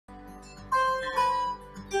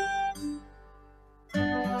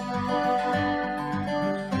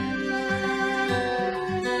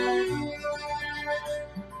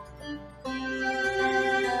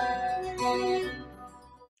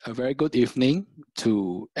A very good evening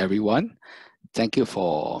to everyone. Thank you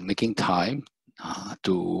for making time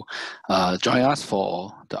to join us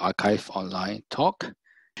for the Archive Online talk.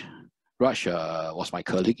 Raj was my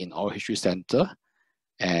colleague in Oral History Center,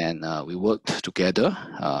 and we worked together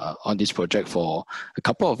on this project for a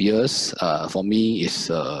couple of years. For me, it's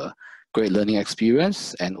a great learning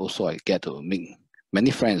experience, and also I get to meet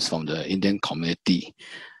many friends from the Indian community.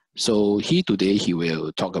 So today he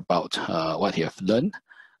will talk about what he have learned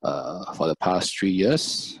for the past 3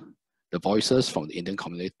 years, the voices from the Indian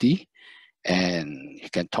community, and he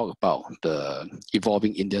can talk about the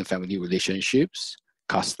evolving Indian family relationships,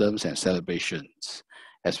 customs and celebrations,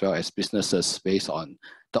 as well as businesses based on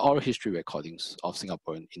the oral history recordings of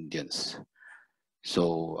Singaporean Indians.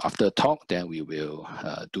 So after the talk, then we will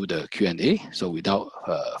do the Q&A. So without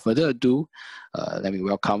further ado, let me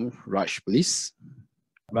welcome Raj, please.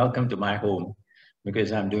 Welcome to my home,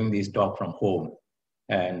 because I'm doing this talk from home.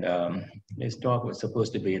 And this talk was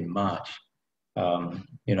supposed to be in March,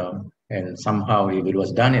 and somehow if it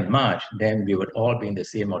was done in March, then we would all be in the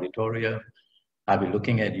same auditorium. I'll be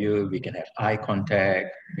looking at you, we can have eye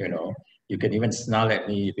contact, you can even snarl at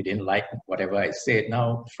me if you didn't like whatever I said.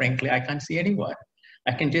 Now, frankly, I can't see anyone.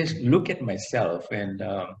 I can just look at myself, and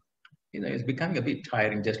it's becoming a bit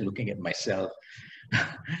tiring just looking at myself.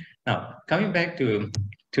 Now, coming back to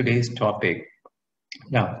today's topic.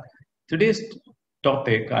 Now, today's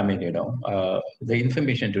topic, the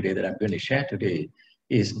information today that I'm going to share today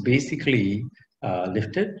is basically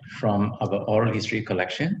lifted from our oral history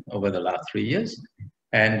collection over the last 3 years,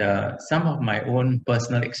 and some of my own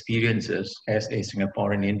personal experiences as a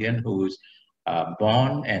Singaporean Indian who's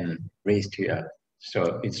born and raised here.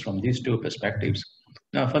 So it's from these two perspectives.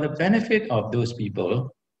 Now, for the benefit of those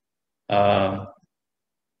people,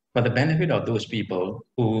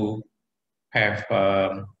 who have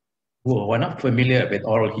who are not familiar with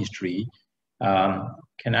oral history,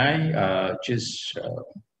 can I just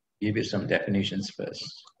give you some definitions first?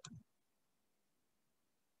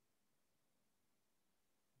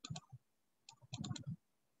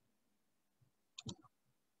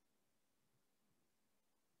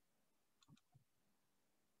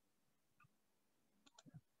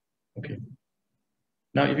 Okay.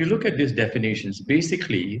 Now, if you look at these definitions,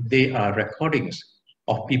 basically they are recordings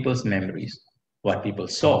of people's memories, what people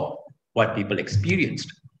saw, what people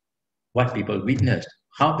experienced, what people witnessed,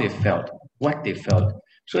 how they felt, what they felt.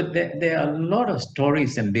 So there are a lot of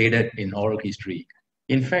stories embedded in oral history.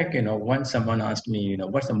 In fact, once someone asked me,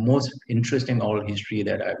 what's the most interesting oral history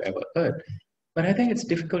that I've ever heard? But I think it's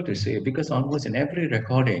difficult to say, because almost in every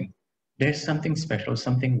recording, there's something special,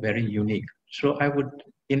 something very unique. So I would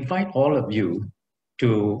invite all of you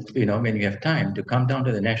to, when you have time, to come down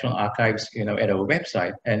to the National Archives, at our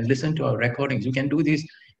website and listen to our recordings. You can do this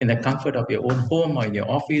in the comfort of your own home or in your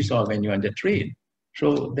office or when you're on the train.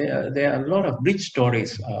 So there are a lot of rich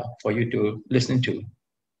stories for you to listen to.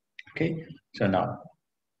 Okay, so now,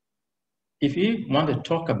 if we want to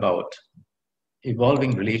talk about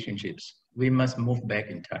evolving relationships, we must move back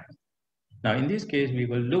in time. Now, in this case, we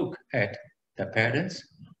will look at the parents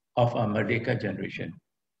of our Merdeka generation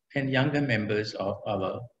and younger members of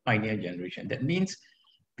our pioneer generation. That means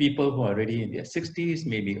people who are already in their 60s,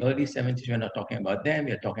 maybe early 70s. We're not talking about them,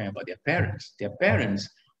 we're talking about their parents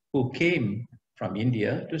who came from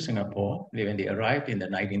India to Singapore when they arrived in the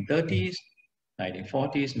 1930s,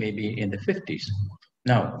 1940s, maybe in the 50s.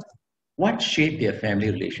 Now, what shaped their family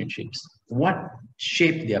relationships? What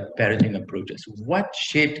shaped their parenting approaches? What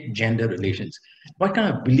shaped gender relations? What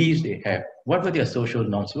kind of beliefs they have? What were their social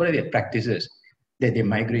norms? What are their practices that they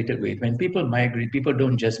migrated with? When people migrate, people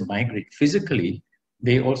don't just migrate physically,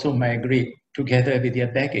 they also migrate together with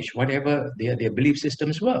their baggage, whatever their belief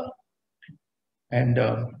systems were. And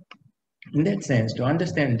in that sense, to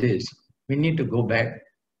understand this, we need to go back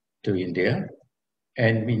to India,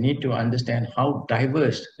 and we need to understand how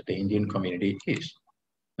diverse the Indian community is.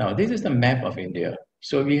 Now, this is the map of India.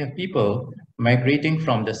 So we have people migrating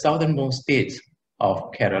from the southernmost states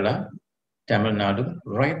of Kerala, Tamil Nadu,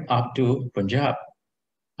 right up to Punjab,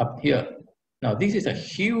 up here. Now, this is a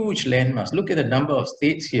huge landmass. Look at the number of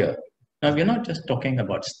states here. Now, we're not just talking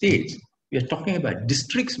about states. We're talking about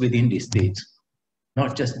districts within these states.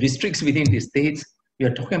 Not just districts within these states. We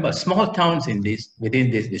are talking about small towns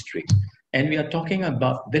within these districts. And we are talking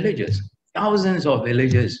about villages, thousands of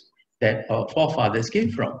villages that our forefathers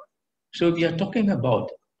came from. So we are talking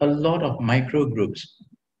about a lot of micro groups.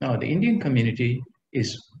 Now, the Indian community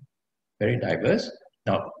is very diverse.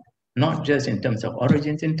 Now, not just in terms of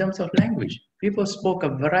origins, in terms of language. People spoke a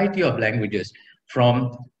variety of languages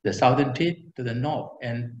from the southern tip to the north.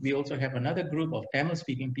 And we also have another group of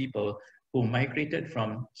Tamil-speaking people who migrated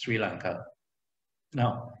from Sri Lanka.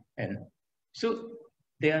 Now, and so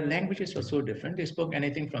their languages were so different. They spoke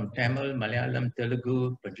anything from Tamil, Malayalam,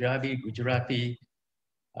 Telugu, Punjabi, Gujarati,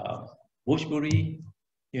 Bhojpuri,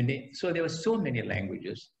 so there were so many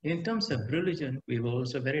languages. In terms of religion, we were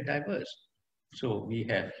also very diverse. So we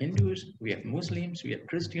have Hindus, we have Muslims, we have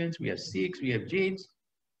Christians, we have Sikhs, we have Jains.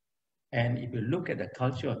 And if you look at the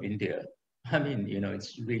culture of India, I mean,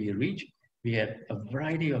 it's really rich. We have a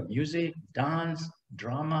variety of music, dance,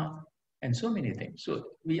 drama, and so many things. So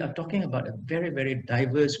we are talking about a very, very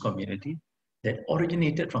diverse community that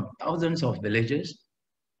originated from thousands of villages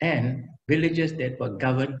and villages that were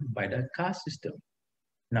governed by the caste system.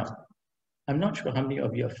 Now, I'm not sure how many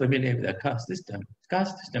of you are familiar with the caste system.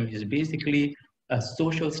 Caste system is basically a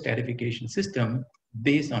social stratification system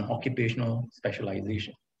based on occupational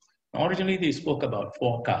specialization. Originally, they spoke about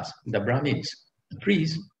 4 castes: the Brahmins, the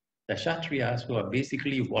priests, the Kshatriyas, who are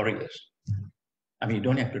basically warriors. I mean, you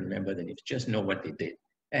don't have to remember the names, just know what they did.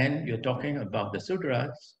 And you're talking about the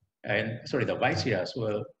Sudras, the Vaisyas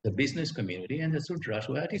were the business community, and the Sudras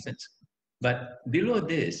were artisans. But below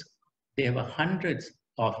this, there were hundreds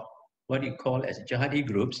of what you call as jati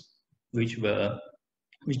groups, which were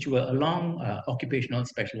along occupational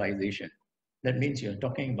specialization. That means you're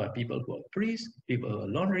talking about people who are priests, people who are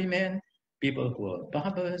laundrymen, people who are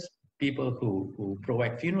barbers, people who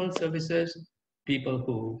provide funeral services, people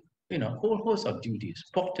who, whole host of duties,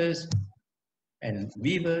 porters and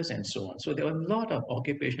weavers and so on. So there were a lot of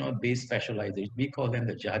occupational based specialization. We call them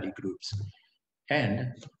the jati groups.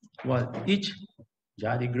 And each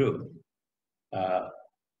jati group,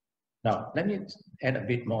 now let me add a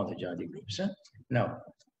bit more on the jati groups. Now,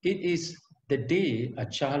 it is the day a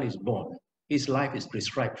child is born, his life is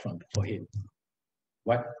prescribed for him.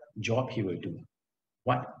 What job he will do,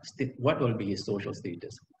 what will be his social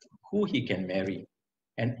status, who he can marry,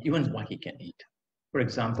 and even what he can eat. For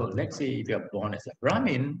example, let's say if you're born as a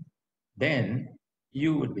Brahmin, then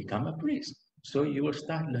you would become a priest. So you will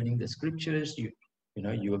start learning the scriptures. You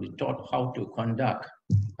will be taught how to conduct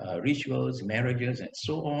rituals, marriages, and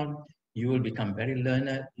so on. You will become very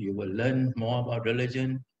learned. You will learn more about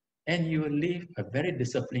religion, and you will live a very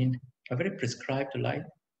disciplined, a very prescribed life.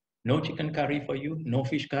 No chicken curry for you, no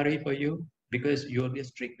fish curry for you, because you will be a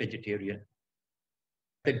strict vegetarian.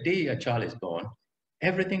 The day a child is born,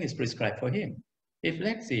 everything is prescribed for him. If,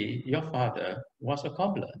 let's say, your father was a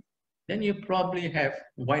cobbler, then you probably have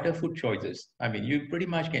wider food choices. I mean, you pretty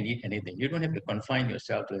much can eat anything. You don't have to confine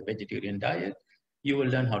yourself to a vegetarian diet. You will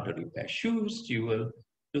learn how to repair shoes. You will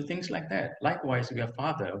do things like that. Likewise, if your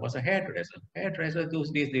father was a hairdresser. Hairdresser,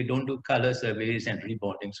 those days, they don't do color surveys and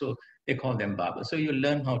rebonding, so they call them barbers. So you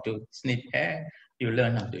learn how to snip hair. You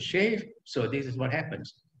learn how to shave. So this is what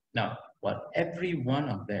happens. Now, every one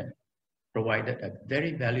of them provided a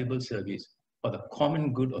very valuable service for the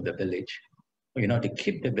common good of the village, to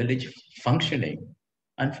keep the village functioning.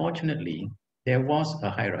 Unfortunately, there was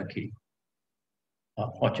a hierarchy.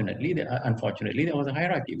 Unfortunately, there was a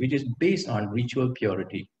hierarchy, which is based on ritual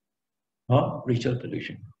purity or ritual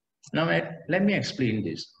pollution. Now, let me explain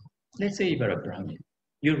this. Let's say you're a Brahmin.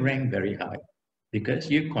 You rank very high because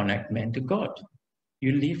you connect men to God.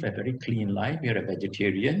 You live a very clean life. You're a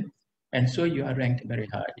vegetarian. And so you are ranked very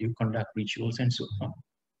high. You conduct rituals and so on.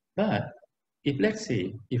 But if, let's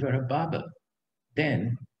say, if you're a barber,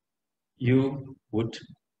 then you would,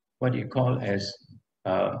 what you call as,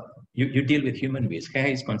 you deal with human waste. Hair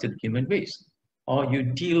is considered human waste. Or you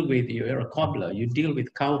deal with, you're a cobbler, you deal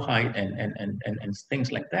with cowhide and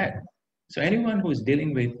things like that. So anyone who's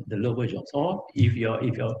dealing with the lower jobs, or if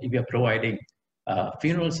you're providing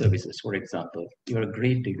funeral services, for example, you're a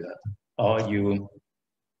grave digger, or you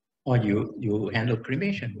handle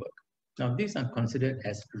cremation work. Now, these are considered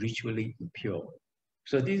as ritually impure.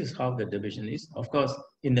 So this is how the division is. Of course,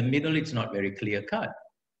 in the middle, it's not very clear cut.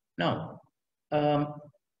 Now,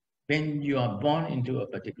 when you are born into a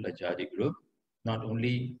particular jati group, not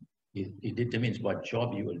only it determines what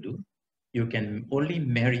job you will do, you can only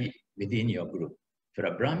marry within your group. If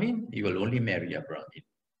you're a Brahmin, you will only marry a Brahmin.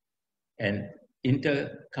 And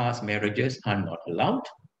inter-caste marriages are not allowed.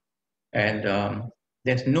 And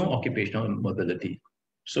there's no occupational mobility.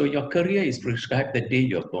 So your career is prescribed the day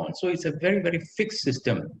you're born. So it's a very, very fixed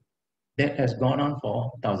system that has gone on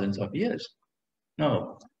for thousands of years.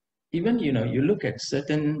 Now, even, you look at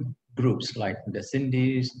certain groups like the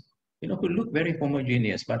Sindhis, who look very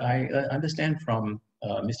homogeneous, but I understand from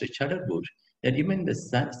Mr. Chaddarbush that even the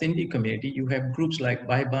Sindhi community, you have groups like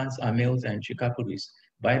Baibans, Amils, and Shikapuris.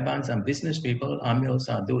 Baibans are business people, Amils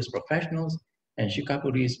are those professionals, and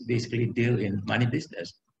Shikapuris basically deal in money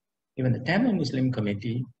business. Even the Tamil Muslim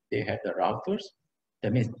community, they have the Rauturs,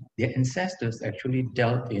 That means their ancestors actually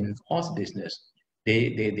dealt in horse business.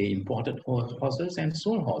 They imported horses and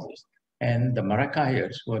sold horses. And the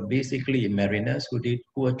Maracayers were basically mariners who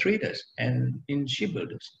were traders and in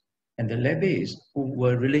shipbuilders. And the Leves who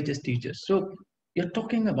were religious teachers. So you're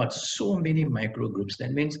talking about so many micro groups.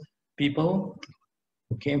 That means people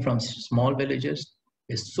who came from small villages.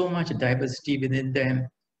 There's so much diversity within them.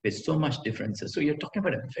 There's so much differences. So you're talking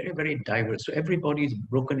about a very, very diverse. So everybody is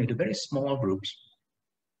broken into very small groups.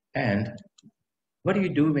 And what do you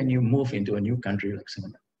do when you move into a new country like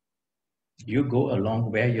Singapore? You go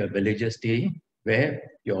along where your villagers stay, where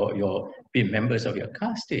your members of your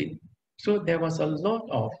caste stay. So there was a lot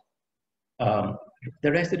of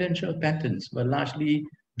the residential patterns were largely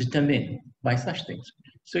determined by such things.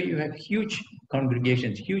 So you have huge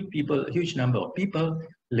congregations, huge number of people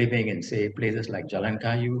living in, say, places like Jalan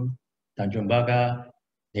Kayu, Tanjung Baga,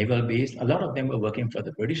 naval base. A lot of them were working for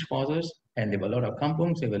the British forces, and there were a lot of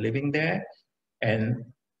kampungs. They were living there, and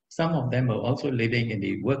some of them were also living in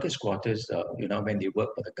the workers' quarters. When they work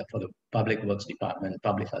for the public works department,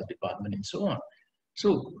 public health department, and so on.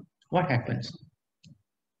 So what happens?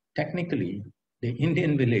 Technically, the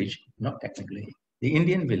Indian village, not technically, the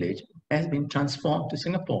Indian village has been transformed to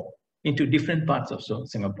Singapore into different parts of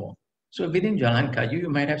Singapore. So within Jalan Kayu, you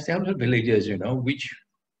might have several villages, which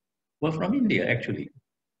were from India actually.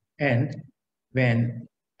 And when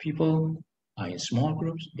people are in small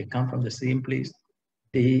groups, they come from the same place,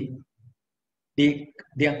 they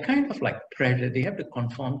are kind of like pressured, they have to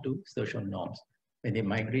conform to social norms. When they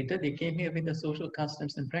migrated, they came here with the social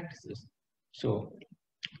customs and practices. So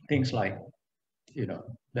things like,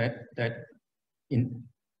 that in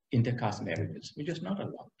intercaste marriages, which is not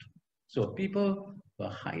allowed. So people were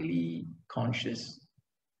highly conscious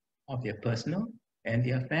of their personal and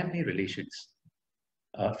their family relations,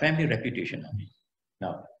 family reputation.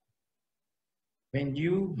 Now, when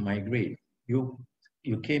you migrate, you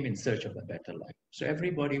came in search of a better life. So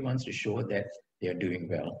everybody wants to show that they are doing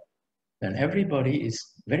well. And everybody is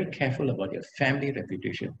very careful about their family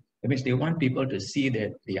reputation. That means they want people to see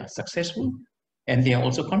that they are successful and they are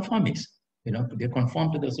also conformists. They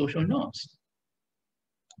conform to the social norms.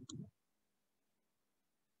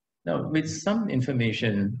 Now, with some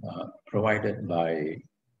information provided by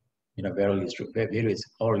various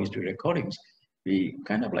oral history recordings, we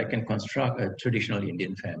kind of can construct a traditional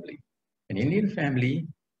Indian family. An Indian family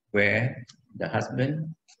where the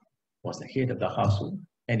husband was the head of the household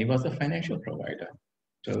and he was a financial provider.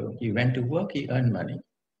 So he went to work, he earned money,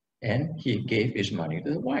 and he gave his money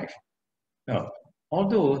to the wife. Now,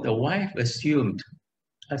 although the wife assumed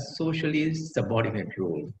a socially subordinate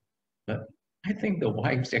role, but I think the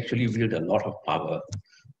wives actually wield a lot of power.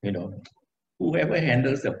 Whoever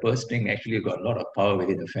handles the purse string actually got a lot of power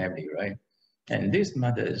within the family, right? And these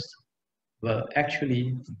mothers were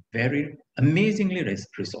actually very amazingly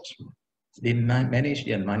resourceful. They managed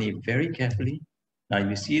their money very carefully. Now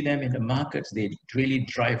you see them in the markets, they really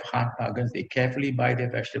drive hard bargains. They carefully buy their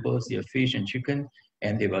vegetables, their fish and chicken,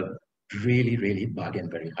 and they will really, really bargain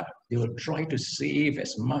very hard. They will try to save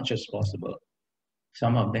as much as possible.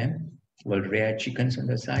 Some of them will rear chickens on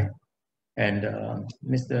the side. And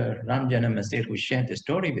Mr. Ramjana Masir, who shared the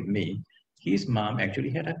story with me, his mom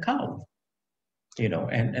actually had a cow,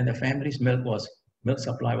 and the family's milk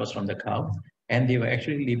supply was from the cow. And they were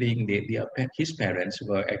actually living, his parents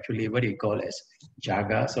were actually what you call as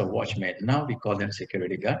jagas or watchmen. Now we call them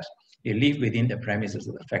security guards. They live within the premises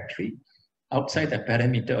of the factory. Outside the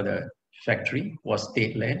perimeter of the factory was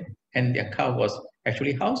state land, and their cow was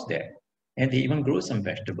actually housed there. And they even grow some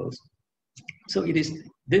vegetables. So it is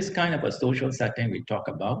this kind of a social setting we talk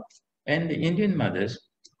about. And the Indian mothers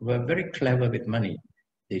were very clever with money.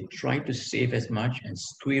 They tried to save as much and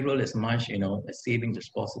squirrel as much, as savings as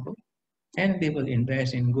possible. And they will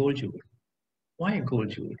invest in gold jewelry. Why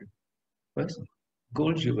gold jewelry? First,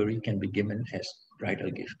 gold jewelry can be given as bridal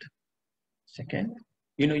gift. Second,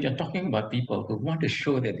 you're talking about people who want to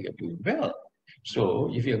show that they are doing well. So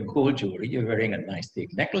if you're gold jewelry, you're wearing a nice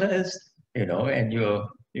thick necklace, and you're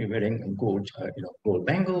wearing gold, gold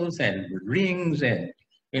bangles and rings and,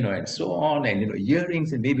 and so on, and,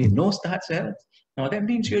 earrings and maybe nose studs. Now that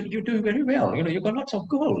means you're doing very well. You've got lots of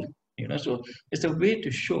gold. So it's a way to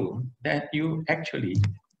show that you actually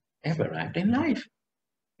have arrived in life,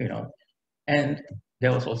 And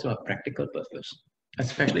there was also a practical purpose,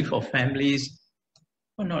 especially for families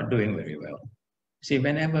who are not doing very well. See,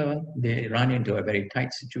 whenever they run into a very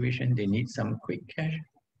tight situation, they need some quick cash.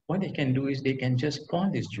 What they can do is they can just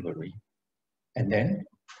pawn this jewelry and then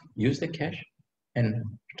use the cash and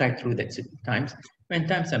tide through that times. When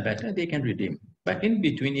times are better, they can redeem. But in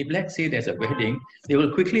between, if let's say there's a wedding, they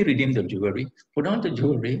will quickly redeem the jewelry, put on the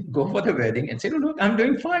jewelry, go for the wedding and say, oh, look, I'm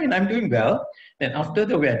doing fine, I'm doing well. Then after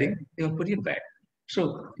the wedding, they will put it back.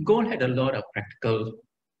 So gold had a lot of practical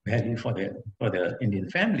value for the Indian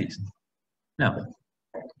families. Now,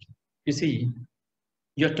 you see,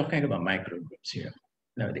 you're talking about microgroups here.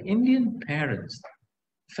 Now, the Indian parents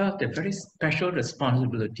felt a very special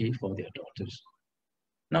responsibility for their daughters.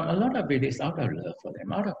 Now, a lot of it is out of love for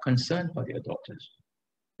them, out of concern for their daughters.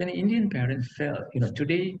 Then the Indian parents felt,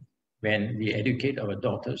 today when we educate our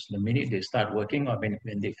daughters, the minute they start working or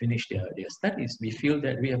when they finish their studies, we feel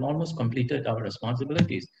that we have almost completed our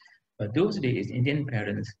responsibilities. But those days, Indian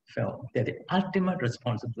parents felt that the ultimate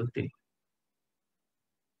responsibility,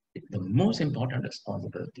 the most important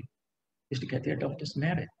responsibility, is to get their daughters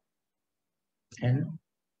married and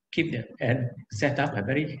keep them and set up a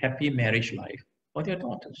very happy marriage life for their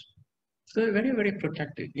daughters. So they're very, very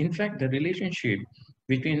protective. In fact, the relationship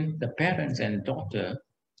between the parents and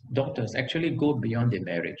daughters actually go beyond their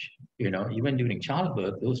marriage. Even during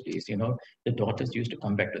childbirth, those days, the daughters used to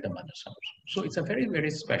come back to the mother's house. So it's a very, very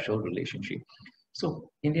special relationship. So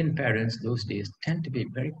Indian parents those days tend to be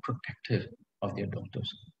very protective of their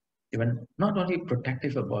daughters. Even not only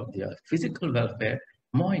protective about their physical welfare,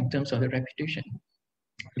 more in terms of their reputation.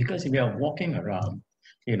 Because if you are walking around,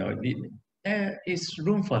 there is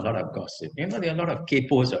room for a lot of gossip. There are a lot of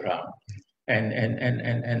capos around.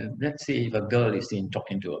 And let's say if a girl is seen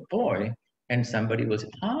talking to a boy, and somebody will say,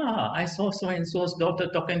 I saw so-and-so's daughter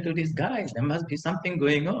talking to this guy. There must be something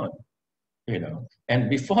going on. And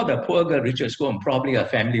before the poor girl reaches home, probably her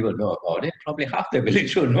family will know about it. Probably half the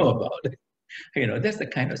village will know about it. That's the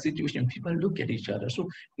kind of situation people look at each other. So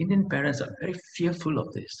Indian parents are very fearful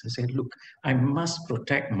of this. They say, look, I must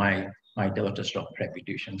protect my daughter's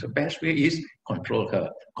reputation. So best way is control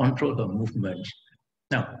her movements.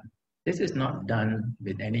 Now, this is not done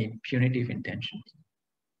with any punitive intentions.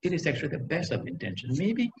 It is actually the best of intentions.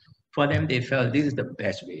 Maybe for them, they felt this is the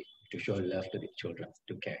best way to show love to the children,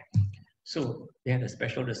 to care. So they had a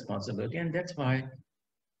special responsibility, and that's why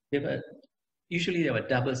usually there were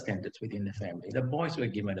double standards within the family. The boys were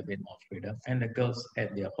given a bit more freedom, and the girls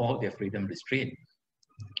had all their freedom restrained.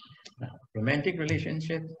 Now, romantic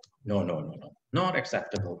relationship, no, not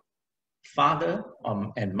acceptable. Father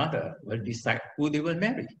and mother will decide who they will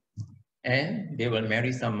marry, and they will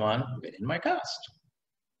marry someone within my caste.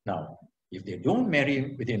 Now, if they don't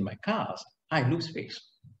marry within my caste, I lose face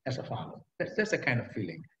as a father. That's the kind of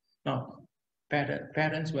feeling. Now,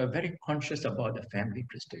 parents were very conscious about the family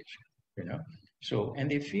prestige, So, and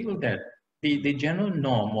they feel that the general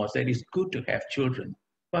norm was that it's good to have children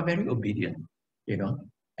who are very obedient,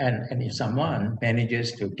 And if someone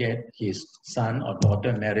manages to get his son or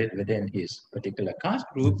daughter married within his particular caste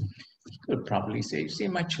group, he could probably say, see,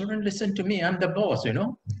 my children listen to me. I'm the boss,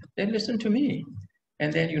 They listen to me.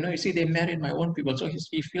 And then, you see, they married my own people. So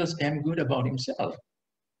he feels damn good about himself.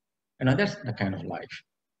 And that's the kind of life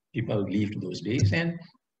people lived those days. And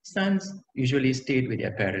sons usually stayed with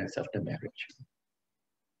their parents after marriage.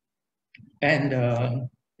 And,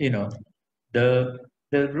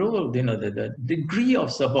 the role, the degree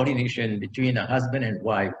of subordination between a husband and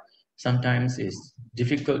wife sometimes is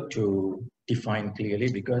difficult to define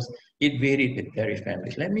clearly because it varied with various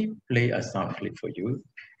families. Let me play a sound clip for you,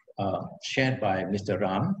 shared by Mr.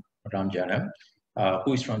 Ramjana,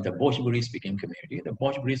 who is from the Bhojpuri speaking community. The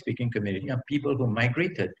Bhojpuri speaking community are people who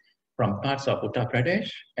migrated from parts of Uttar Pradesh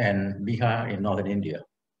and Bihar in northern India.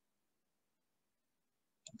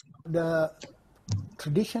 The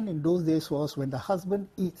tradition in those days was when the husband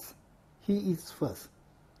eats, he eats first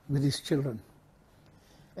with his children.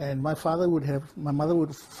 And my mother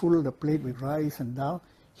would fill the plate with rice and dal.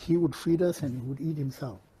 He would feed us and he would eat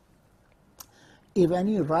himself. If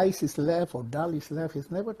any rice is left or dal is left,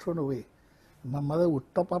 it's never thrown away. My mother would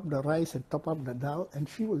top up the rice and top up the dal, and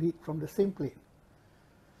she will eat from the same plate.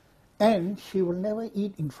 And she will never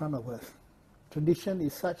eat in front of us. Tradition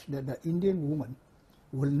is such that the Indian woman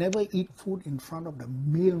will never eat food in front of the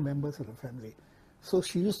male members of the family. So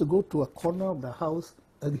she used to go to a corner of the house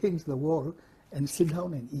against the wall and sit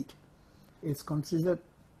down and eat. It's considered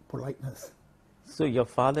politeness. So your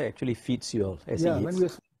father actually feeds you all as he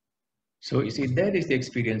eats? So you see, that is the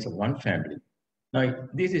experience of one family. Now,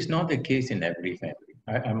 this is not the case in every family.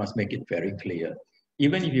 I must make it very clear.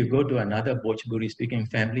 Even if you go to another Bhojpuri speaking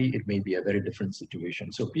family, it may be a very different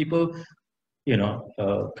situation. So people,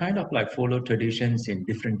 kind of like follow traditions in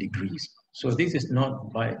different degrees. So this is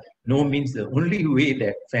not by no means the only way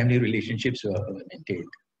that family relationships were maintained.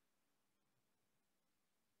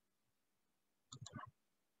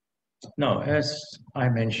 Now, as I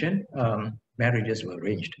mentioned, marriages were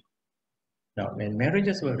arranged. Now, when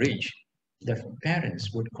marriages were arranged, the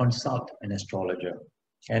parents would consult an astrologer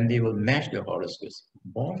and they will match the horoscopes,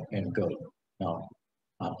 boy and girl. Now,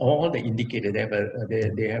 all the indicators,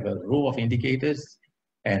 they have a row of indicators,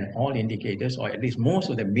 and all indicators, or at least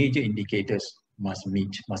most of the major indicators, must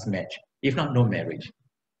match. If not, no marriage.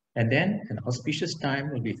 And then an auspicious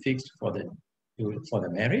time will be fixed for the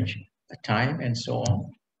marriage, the time, and so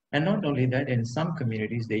on. And not only that, in some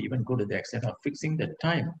communities, they even go to the extent of fixing the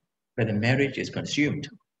time where the marriage is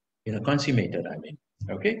consummated,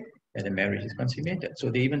 okay? Where the marriage is consummated.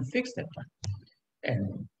 So they even fix that time.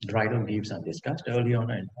 And bridal gifts are discussed. Early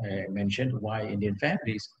on, I mentioned why Indian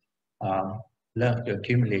families love to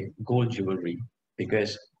accumulate gold jewelry,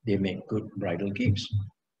 because they make good bridal gifts.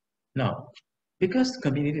 Now, because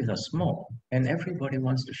communities are small and everybody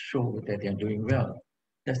wants to show that they're doing well,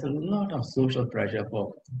 there's a lot of social pressure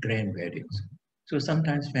for grand weddings. So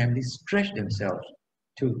sometimes families stretch themselves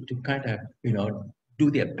to kind of, do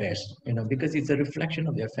their best, because it's a reflection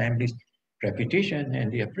of their family's reputation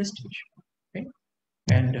and their prestige. Okay?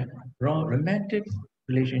 And romantic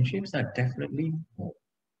relationships are definitely more.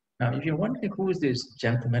 Now, if you're wondering who is this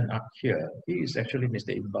gentleman up here, he is actually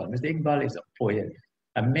Mr. Iqbal. Mr. Iqbal is a poet,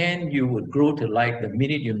 a man you would grow to like the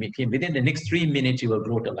minute you meet him. Within the next 3 minutes, you will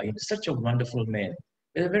grow to like him. Such a wonderful man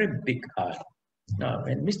with a very big heart. Now,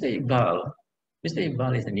 and Mr. Iqbal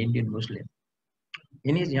is an Indian Muslim.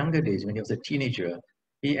 In his younger days, when he was a teenager,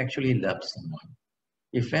 he actually loved someone.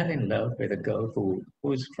 He fell in love with a girl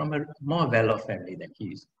who is from a more well-off family than he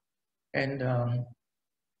is. And,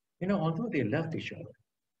 although they loved each other,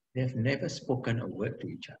 they have never spoken a word to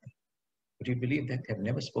each other. Would you believe that? They have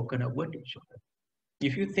never spoken a word to each other.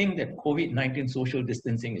 If you think that COVID-19 social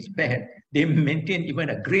distancing is bad, they maintained even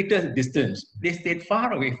a greater distance. They stayed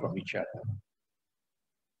far away from each other.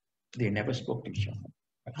 They never spoke to each other.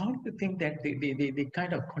 But how do you think that they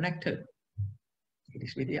kind of connected? It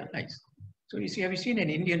is with their eyes. So you see, have you seen an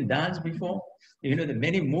Indian dance before? The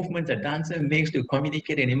many movements a dancer makes to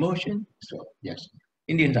communicate an emotion? So yes,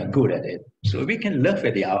 Indians are good at it. So we can love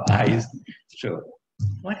with our eyes. So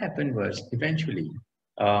what happened was, eventually,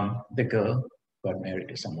 the girl got married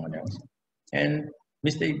to someone else. And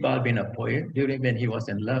Mr. Iqbal, being a poet, during when he was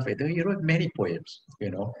in love with her, he wrote many poems,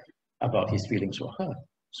 about his feelings for her.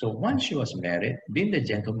 So once she was married, being the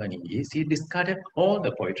gentleman he is, he discarded all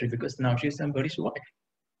the poetry because now she's somebody's wife.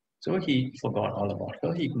 So he forgot all about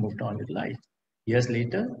her. He moved on with life. Years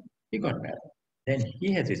later, he got married. Then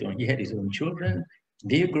he had his own children.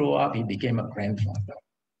 They grew up. He became a grandfather.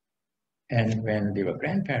 And when they were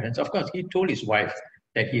grandparents, of course, he told his wife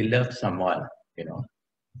that he loved someone.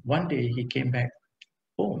 One day he came back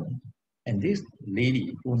home, and this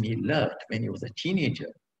lady whom he loved when he was a teenager,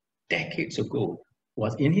 decades ago,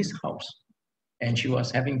 was in his house, and she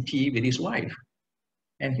was having tea with his wife,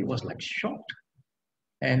 and he was like shocked.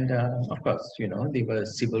 And of course, they were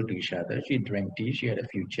civil to each other. She drank tea, she had a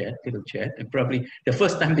few little chat, and probably the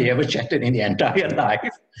first time they ever chatted in their entire life.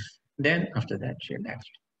 Then after that, she left.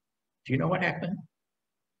 Do you know what happened?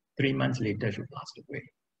 3 months later, she passed away.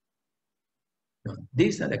 Now,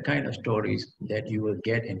 these are the kind of stories that you will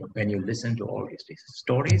get when you listen to all these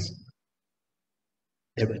stories.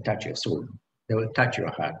 They will touch your soul. They will touch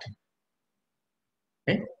your heart.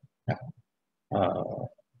 Okay?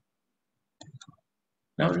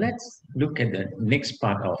 Now let's look at the next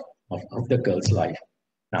part of the girl's life.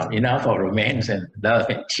 Now, enough of romance and love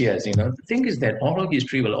and tears. The thing is that oral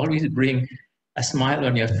history will always bring a smile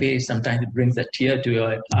on your face. Sometimes it brings a tear to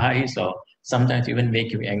your eyes, or sometimes even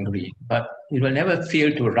make you angry. But it will never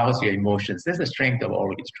fail to arouse your emotions. That's the strength of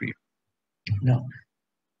oral history. Now,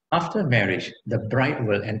 after marriage, the bride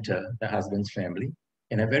will enter the husband's family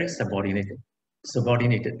in a very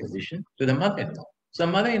subordinated position to the mother-in-law. So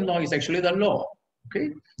mother-in-law is actually the law, okay?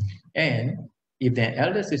 And if their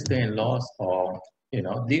elder sister-in-laws, or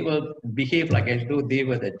they will behave like as though they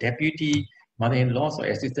were the deputy mother-in-laws or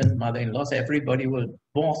assistant mother-in-laws, everybody will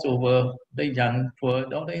boss over the young poor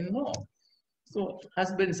daughter-in-law. So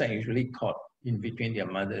husbands are usually caught in between their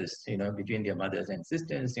mothers, between their mothers and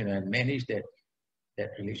sisters, and manage that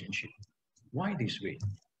relationship. Why this way?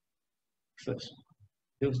 First,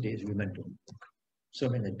 those days women don't work. So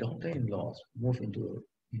when the daughter-in-laws move into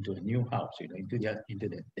a new house, into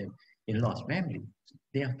the in-laws family,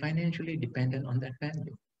 they are financially dependent on that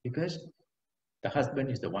family, because the husband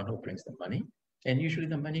is the one who brings the money, and usually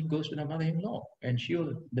the money goes to the mother-in-law, and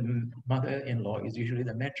the mother-in-law is usually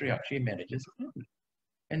the matriarch. She manages the family.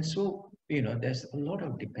 And so, there's a lot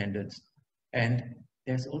of dependence, and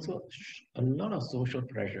there's also a lot of social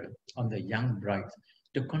pressure on the young brides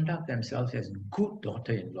to conduct themselves as good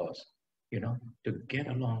daughter-in-laws, to get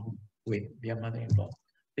along with their mother-in-law.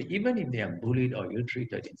 So even if they are bullied or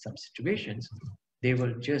ill-treated in some situations, they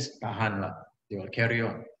will just tahan lah. They will carry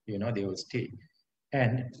on, they will stay.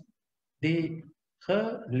 And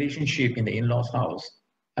her relationship in the in-laws house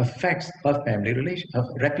affects her family relation, her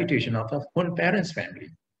reputation of her own parents' family,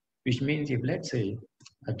 which means if, let's say,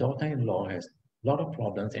 a daughter-in-law has a lot of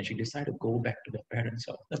problems and she decides to go back to the parents'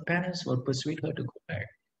 house, the parents will persuade her to go back.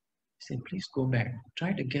 Say, please go back.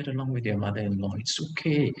 Try to get along with your mother-in-law. It's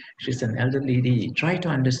okay. She's an elder lady. Try to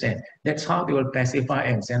understand. That's how they will pacify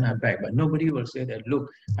and send her back. But nobody will say that, look,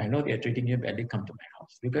 I know they're treating you badly, come to my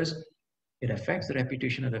house. Because it affects the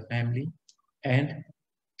reputation of the family. And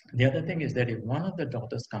the other thing is that if one of the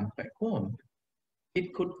daughters comes back home,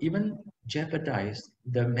 it could even jeopardize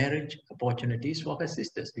the marriage opportunities for her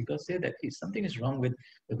sisters, because say that if something is wrong with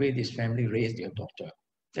the way this family raised their daughter,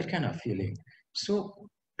 that kind of feeling. So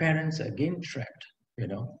parents are again trapped,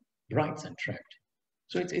 brides are trapped.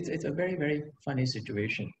 So it's a very, very funny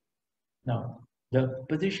situation. Now, the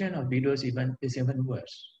position of widows is even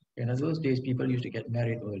worse. Those days people used to get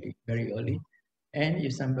married early, very early. And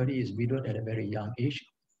if somebody is widowed at a very young age,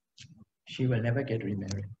 she will never get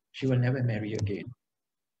remarried. She will never marry again.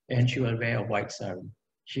 And she will wear a white sari.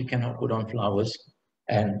 She cannot put on flowers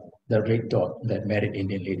and the red dot that married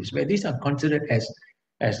Indian ladies wear. These are considered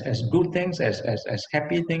as good things, as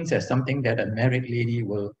happy things, as something that a married lady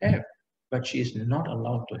will have. But she is not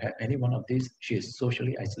allowed to have any one of these. She is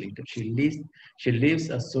socially isolated. She lives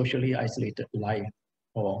a socially isolated life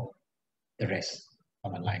for the rest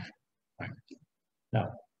of her life. Right?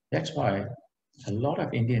 Now, that's why a lot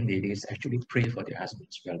of Indian ladies actually pray for their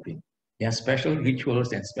husband's well-being. There are special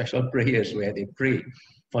rituals and special prayers where they pray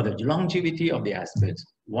for the longevity of their husbands.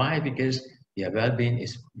 Why? Because their well-being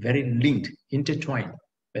is very linked, intertwined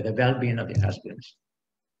with the well-being of their husbands.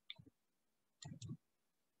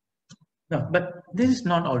 No, but this is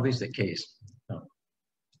not always the case. No,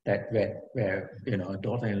 that where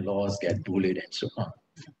daughter-in-laws get bullied and so on.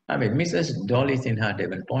 I mean, Mrs. Dolly Sinha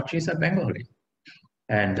Davenport, she's a Bengali.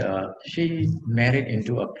 And she married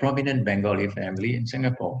into a prominent Bengali family in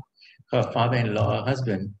Singapore. Her father-in-law, her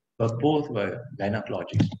husband, both were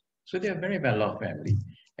gynecologists. So they're a very well-off family.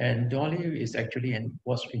 And Dolly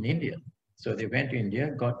was in India. So they went to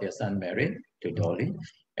India, got their son married to Dolly.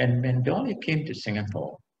 And when Dolly came to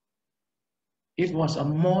Singapore, it was a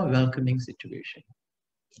more welcoming situation.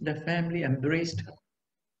 The family embraced her,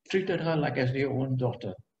 treated her like as their own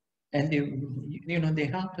daughter. And they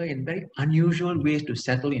helped her in very unusual ways to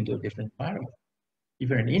settle into a different environment. If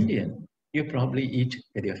you're an Indian, you probably eat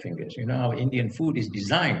with your fingers. Our Indian food is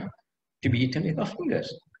designed to be eaten with our fingers.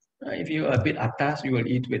 If you're a bit atas, you will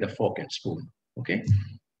eat with a fork and spoon. Okay?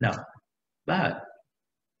 Now, but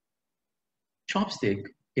chopstick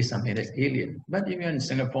is something that's alien. But if you're in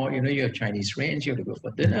Singapore, you're Chinese friends, you have to go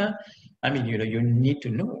for dinner. I mean, you need to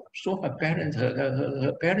know. So her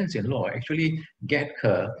parents-in-law actually get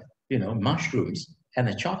her mushrooms and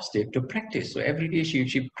a chopstick to practice. So every day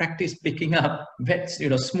she practiced picking up wet,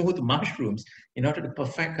 smooth mushrooms in order to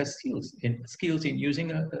perfect her skills in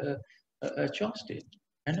using a chopstick.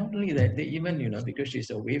 And not only that, they even, because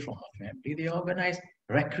she's away from her family, they organize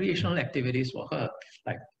recreational activities for her,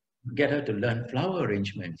 like get her to learn flower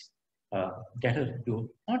arrangements, get her to do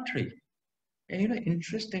pottery. And,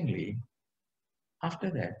 interestingly, after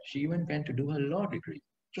that, she even went to do her law degree.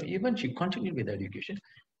 So even she continued with education.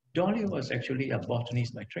 Dolly was actually a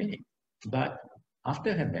botanist by training, but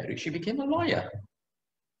after her marriage, she became a lawyer.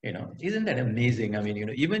 Isn't that amazing? I mean,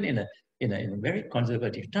 even in a very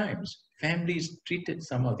conservative times, families treated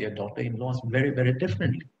some of their daughter-in-laws very, very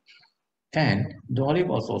differently. And Dolly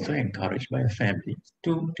was also encouraged by her family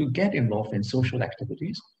to get involved in social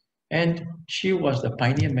activities. And she was the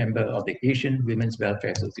pioneer member of the Asian Women's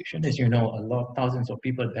Welfare Association. As you know, thousands of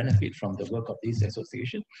people benefit from the work of this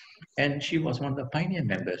association. And she was one of the pioneer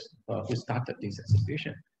members who started this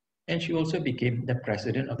association. And she also became the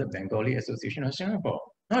president of the Bengali Association of Singapore.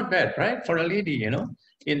 Not bad, right? For a lady,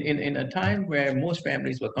 in a time where most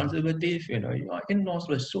families were conservative, your in-laws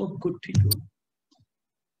were so good to you.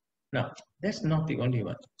 Now, that's not the only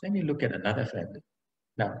one. Let me look at another family.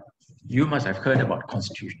 Now, you must have heard about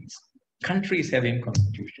constitutions. Countries having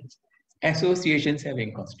constitutions. Associations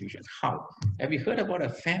having constitutions. How? Have you heard about a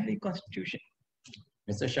family constitution?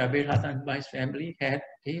 Mr. Shabir Hassan Bai's family had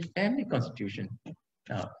a family constitution.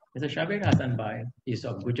 Now, Mr. Shabir Hassan Bai is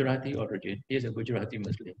of Gujarati origin. He is a Gujarati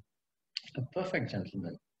Muslim. A perfect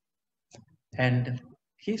gentleman. And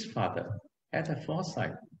his father had the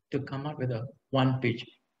foresight to come up with a one-page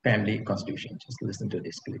family constitution. Just listen to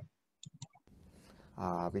this clip.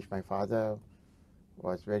 Which my father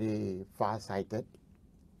was very far-sighted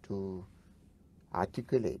to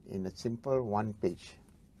articulate in a simple one-page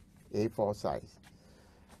A4 size.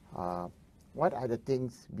 What are the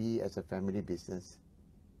things we as a family business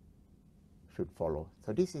should follow?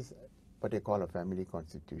 So this is what they call a family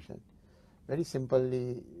constitution. Very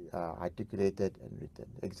simply articulated and written.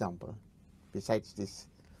 Example, besides these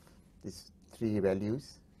three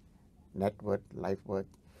values, net worth, life worth,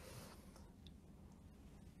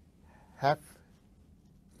 have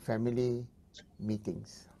family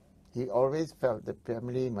meetings. He always felt the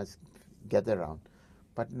family must gather around,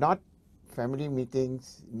 but not family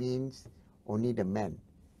meetings means only the men.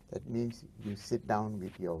 That means you sit down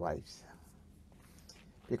with your wives.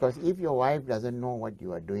 Because if your wife doesn't know what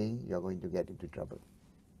you are doing, you're going to get into trouble.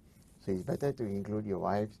 So it's better to include your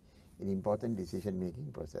wives in important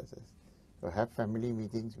decision-making processes. So have family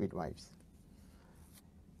meetings with wives.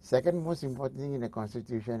 Second most important thing in the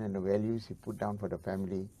Constitution and the values he put down for the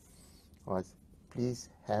family was, please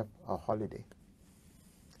have a holiday.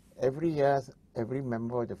 Every year, every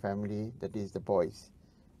member of the family, that is the boys,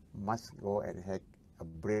 must go and have a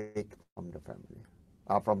break from the family,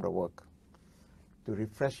 from the work, to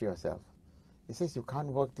refresh yourself. He says you can't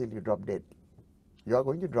work till you drop dead. You are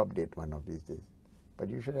going to drop dead one of these days, but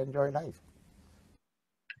you should enjoy life.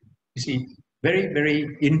 You see,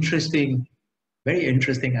 very interesting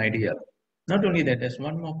idea. Not only that, there's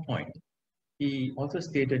one more point. He also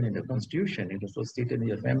stated in the Constitution, it also stated in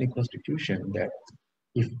the family constitution, that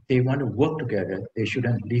if they want to work together, they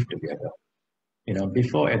shouldn't live together. You know,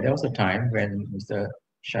 before, there was a time when Mr.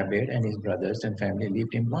 Shabir and his brothers and family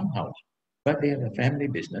lived in one house, but they had a family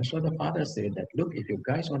business. So the father said that, look, if you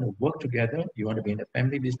guys want to work together, you want to be in a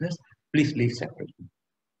family business, please live separately.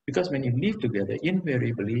 Because when you live together,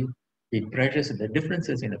 invariably, the pressures and the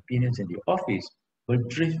differences in opinions in the office will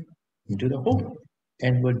drift into the home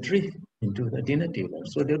and will drift into the dinner table.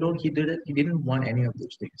 So he didn't want any of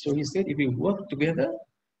those things. So he said, if you work together,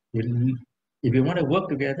 if you want to work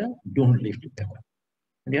together, don't live together.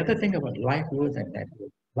 And the other thing about life worth and net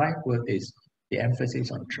worth, life worth is the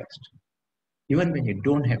emphasis on trust. Even when you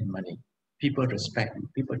don't have money, people respect you,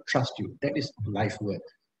 people trust you. That is life worth.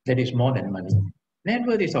 That is more than money. Net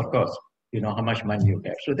worth is, of course, you know how much money you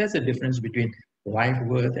have. So that's the difference between life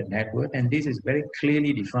worth and net worth. And this is very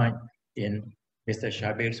clearly defined in Mr.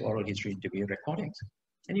 Shabir's oral history interview recordings.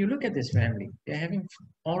 And you look at this family, they're having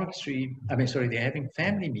they're having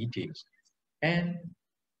family meetings. And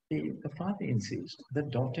the father insists the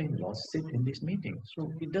daughter-in-law sit in this meeting.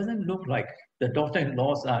 So it doesn't look like the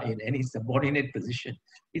daughter-in-laws are in any subordinate position.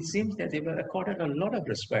 It seems that they were accorded a lot of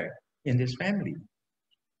respect in this family.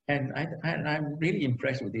 And I'm really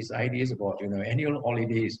impressed with these ideas about, annual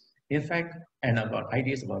holidays, in fact, and about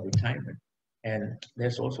ideas about retirement. And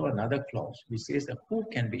there's also another clause which says that who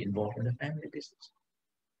can be involved in the family business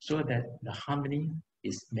so that the harmony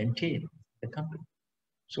is maintained in the company.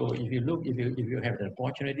 So if you have the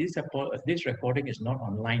opportunity, this recording is not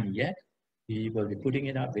online yet. We will be putting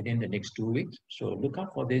it up within the next 2 weeks. So look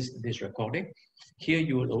out for this recording. Here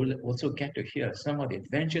you will also get to hear some of the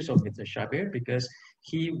adventures of Mr. Shabir, because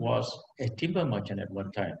he was a timber merchant at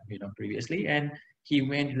one time, previously, and he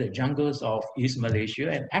went to the jungles of East Malaysia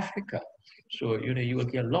and Africa. So, you will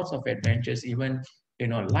get lots of adventures, even,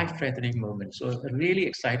 life-threatening moments. So a really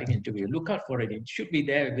exciting interview. Look out for it. It should be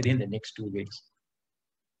there within the next 2 weeks.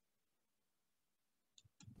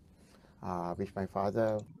 Which my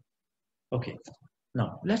father. Okay,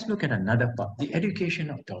 now let's look at another part, the education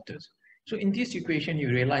of daughters. So in this equation, you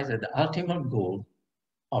realize that the ultimate goal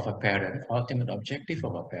of a parent, ultimate objective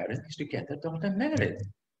of a parent is to get the daughter married.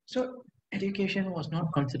 So education was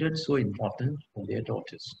not considered so important for their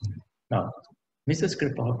daughters. Now, Mrs.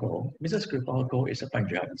 Kripalko is a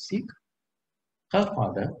Punjabi Sikh. Her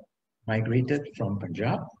father migrated from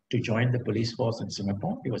Punjab to join the police force in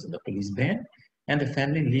Singapore. He was in the police band, and the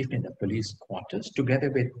family lived in the police quarters together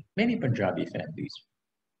with many Punjabi families.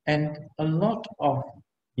 And a lot of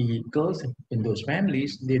the girls in those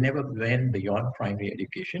families, they never went beyond primary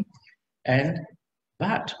education.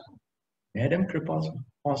 But Madam Kripal's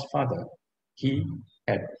father, he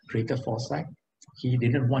had greater foresight. He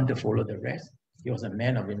didn't want to follow the rest. He was a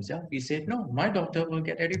man of himself. He said, no, my daughter will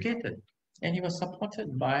get educated. And he was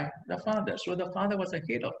supported by the father. So the father was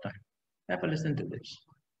ahead of time. Have a listen to this.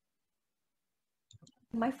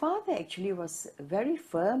 My father actually was very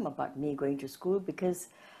firm about me going to school because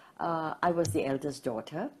I was the eldest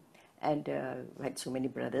daughter, and I had so many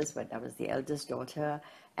brothers, but I was the eldest daughter,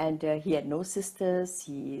 and he had no sisters.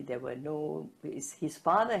 His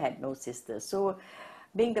father had no sisters. So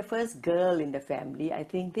being the first girl in the family, I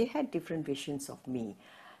think they had different visions of me.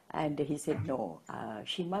 And he said, no,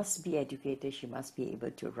 she must be educated, she must be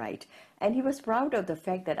able to write. And he was proud of the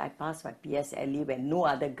fact that I passed my PSLE when no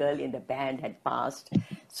other girl in the band had passed.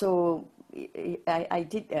 So I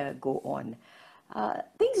did go on.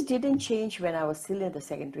 Things didn't change when I was still in the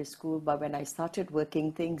secondary school, but when I started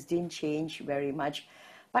working, things didn't change very much.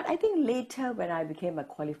 But I think later, when I became a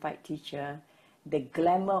qualified teacher, the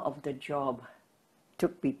glamour of the job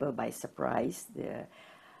took people by surprise.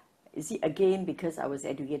 You see, again, because I was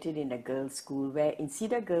educated in a girls' school, where in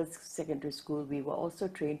Cedar Girls Secondary School, we were also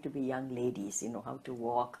trained to be young ladies, you know, how to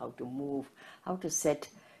walk, how to move, how to sit.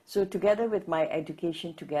 So together with my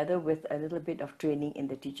education, together with a little bit of training in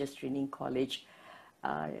the Teachers Training College,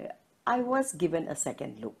 I was given a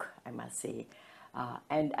second look, I must say.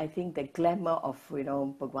 And I think the glamour of, you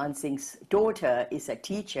know, Bhagwan Singh's daughter is a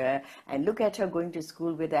teacher, and look at her going to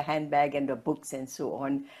school with a handbag and the books and so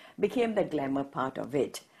on, became the glamour part of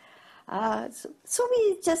it. So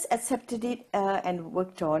we just accepted it and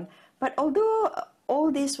worked on. But although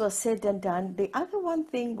all this was said and done, the other one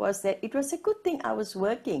thing was that it was a good thing I was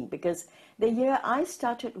working, because the year I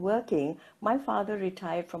started working, my father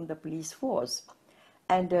retired from the police force.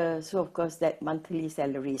 And so, of course, that monthly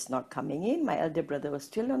salary is not coming in. My elder brother was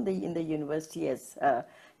still in the university, as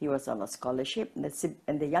he was on a scholarship,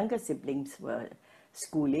 and the younger siblings were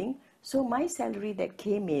schooling. So my salary that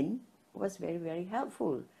came in was very, very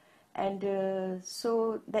helpful. And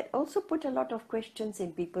so that also put a lot of questions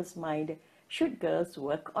in people's mind: should girls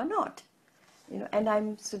work or not? You know, and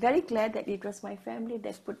I'm so very glad that it was my family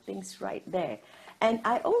that put things right there. And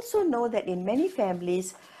I also know that in many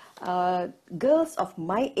families, girls of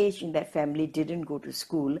my age in that family didn't go to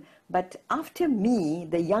school, but after me,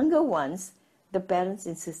 the younger ones, the parents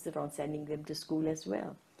insisted on sending them to school as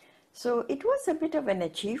well. So it was a bit of an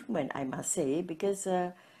achievement, I must say, because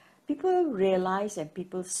people realized and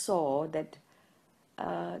people saw that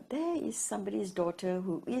there is somebody's daughter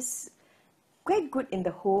who is quite good in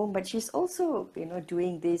the home, but she's also, you know,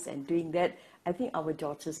 doing this and doing that. I think our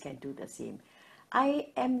daughters can do the same. I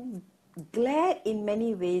am glad in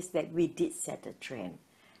many ways that we did set a trend,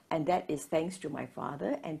 and that is thanks to my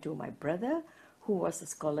father and to my brother, who was a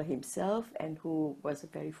scholar himself and who was a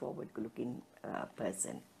very forward-looking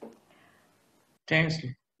person.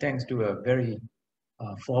 Thanks to a very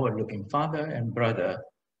forward-looking father and brother,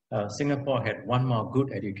 Singapore had one more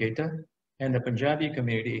good educator, and the Punjabi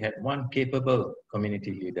community had one capable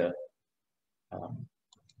community leader.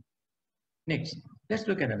 Next, let's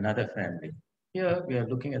look at another family. Here we are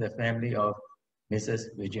looking at the family of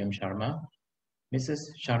Mrs. Vijayam Sharma. Mrs.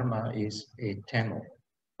 Sharma is a Tamil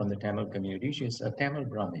from the Tamil community. She is a Tamil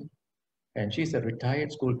Brahmin, and she's a retired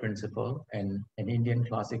school principal and an Indian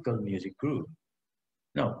classical music guru.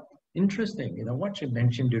 Now, interesting, you know, what she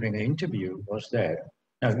mentioned during the interview was that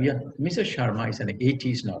now Mrs. Sharma is in the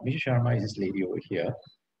 80s now. Mrs. Sharma is this lady over here,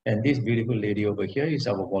 and this beautiful lady over here is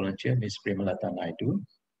our volunteer, Ms. Premalata Naidu.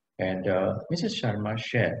 And Mrs. Sharma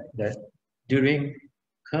shared that during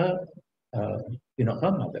her, her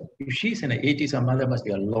mother, if she's in the 80s, her mother must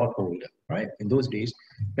be a lot older, right? In those days,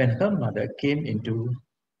 when her mother came into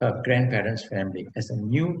her grandparents' family as a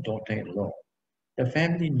new daughter-in-law, the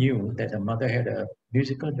family knew that the mother had a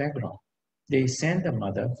musical background. They sent the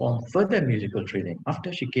mother for further musical training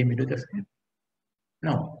after she came into the family.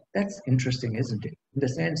 Now, that's interesting, isn't it? In the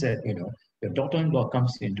sense that, you know, your daughter-in-law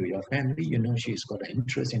comes into your family, you know, she's got an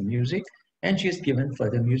interest in music, and she's given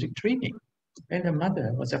further music training. And the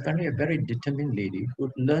mother was apparently a very determined lady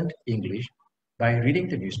who learned English by reading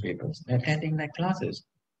the newspapers and attending my classes.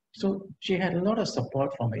 So she had a lot of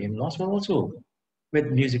support from her in-laws, but also with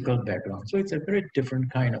musical background. So it's a very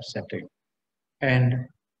different kind of setting. And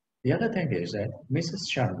the other thing is that Mrs.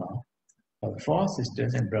 Sharma, her four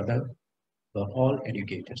sisters and brother were all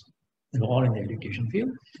educators. They were all in the education field.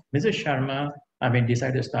 Mrs. Sharma,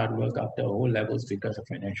 decided to start work after O levels because of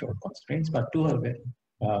financial constraints, but two of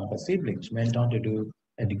her siblings went on to do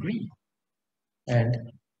a degree.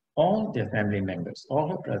 And all their family members, all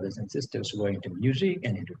her brothers and sisters were into music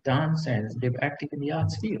and into dance, and they were active in the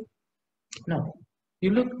arts field. Now,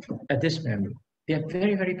 you look at this family, they are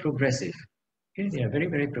very, very progressive. Okay? They are very,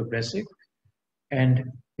 very progressive, and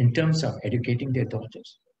in terms of educating their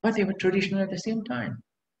daughters. But they were traditional at the same time.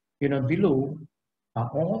 You know, below are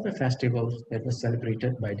all the festivals that were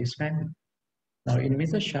celebrated by this family. Now, in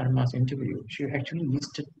Mrs. Sharma's interview, she actually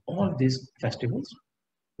listed all these festivals,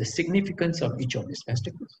 the significance of each of these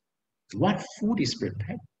festivals, what food is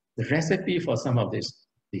prepared, the recipe for some of this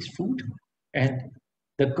food, and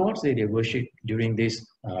the gods that they worship during this,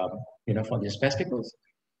 for these festivals.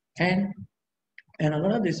 And a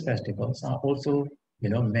lot of these festivals are also,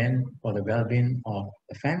 meant for the well-being of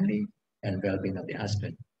the family and well-being of the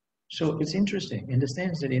husband. So it's interesting in the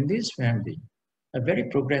sense that in this family, a very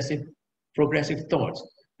progressive thoughts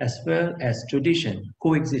as well as tradition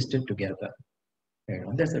coexisted together. You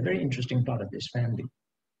know, that's a very interesting part of this family.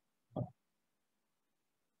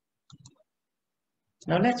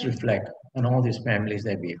 Now let's reflect on all these families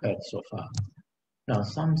that we've heard so far. Now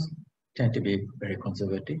some tend to be very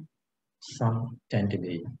conservative, some tend to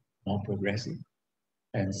be more progressive,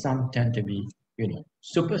 and some tend to be, you know,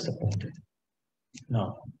 super supportive.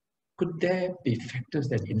 Now, could there be factors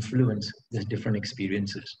that influence these different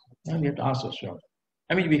experiences? Now we have to ask ourselves.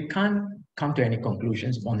 I mean, we can't come to any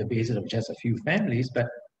conclusions on the basis of just a few families, but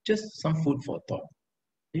just some food for thought.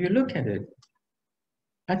 If you look at it,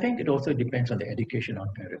 I think it also depends on the education of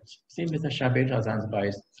parents. See, Mr. Shabir Razan's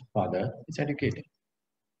father is educated.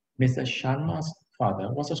 Mr. Sharma's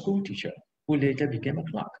father was a school teacher who later became a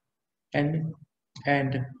clerk.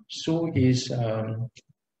 And so is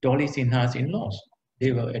Dolly Sinha's in-laws.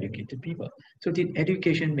 They were educated people. So did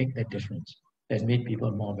education make that difference that made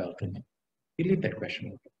people more welcoming? We leave that question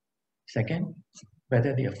open. Second,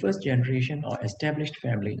 whether they are first generation or established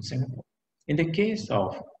family in Singapore. In the case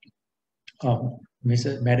of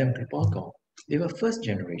Madam Kripalko, they were first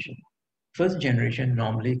generation. First generation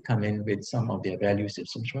normally come in with some of their value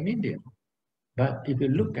systems from India. But if you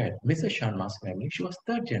look at Mrs. Sharma's family, she was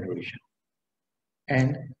third generation.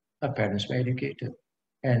 And her parents were educated.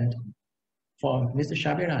 And for Mr.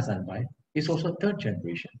 Shabir Hassanbhai, it's also third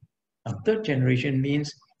generation. Now, third generation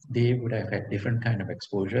means they would have had different kind of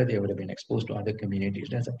exposure. They would have been exposed to other communities.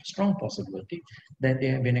 There's a strong possibility that they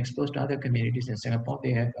have been exposed to other communities in Singapore.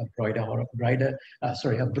 They have a broader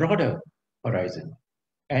horizon.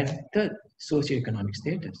 And third, socioeconomic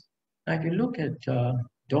status. Now, if you look at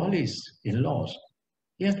Dolly's in-laws,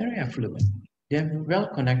 they are very affluent. They are well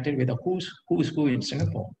connected with the who's who in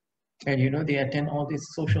Singapore. And, you know, they attend all these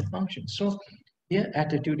social functions. So their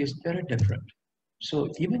attitude is very different. So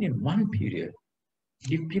even in one period,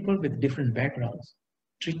 if people with different backgrounds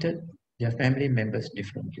treated their family members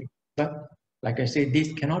differently. But like I say,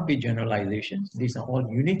 these cannot be generalizations. These are all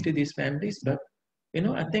unique to these families. But, you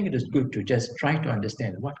know, I think it is good to just try to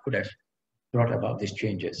understand what could have brought about these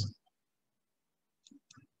changes.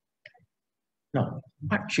 Now,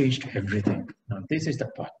 what changed everything? Now, this is the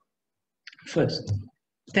part. First,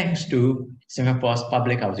 thanks to Singapore's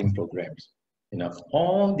public housing programs, you know,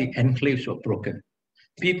 all the enclaves were broken.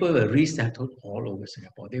 People were resettled all over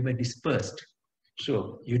Singapore. They were dispersed.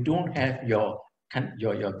 So you don't have your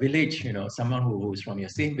village, you know, someone who's from your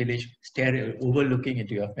same village, overlooking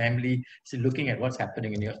into your family, so looking at what's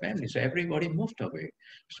happening in your family. So everybody moved away.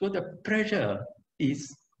 So the pressure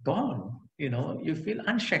is gone. You know, you feel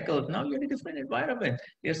unshackled. Now you're in a different environment.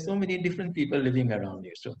 There's so many different people living around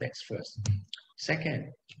you. So that's first.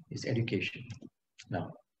 Second is education.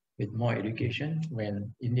 Now, with more education,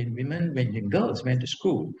 when Indian girls went to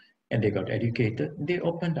school and they got educated, they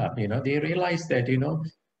opened up, you know, they realized that, you know,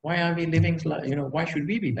 why are we living, you know, why should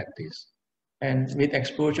we be like this? And with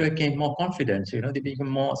exposure came more confidence, you know, they became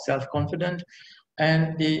more self-confident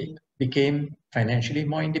and they became financially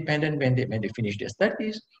more independent when they finished their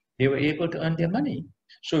studies. They were able to earn their money.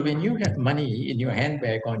 So when you have money in your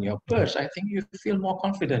handbag, on your purse, I think you feel more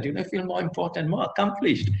confident, you feel more important, more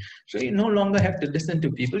accomplished. So you no longer have to listen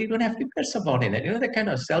to people. You don't have to be subordinate. You know, the kind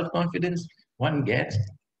of self-confidence one gets.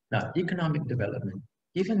 Now, economic development,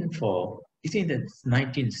 even for, you see, in the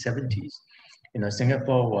 1970s, you know,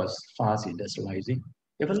 Singapore was fast industrializing.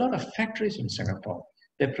 There were a lot of factories in Singapore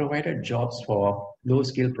that provided jobs for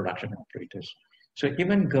low-skilled production operators. So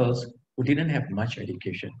even girls who didn't have much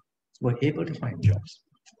education were able to find jobs.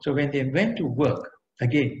 So when they went to work,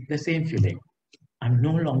 again, the same feeling. I'm no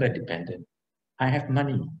longer dependent. I have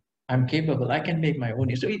money. I'm capable. I can make my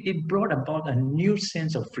own. So it brought about a new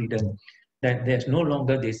sense of freedom that there's no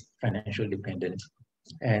longer this financial dependence.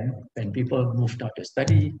 And when people moved out to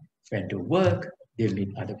study, went to work, they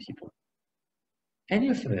meet other people. And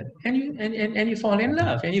you fall in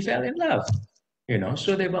love, and you fell in love. You know,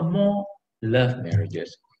 so there were more love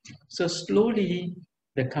marriages. So slowly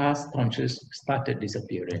the caste conscious started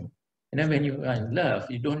disappearing. And then when you are in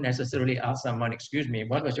love, you don't necessarily ask someone, excuse me,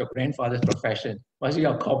 what was your grandfather's profession? Was he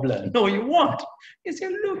a cobbler? No, you won't. You say,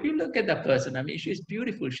 look, you look at the person. I mean, she's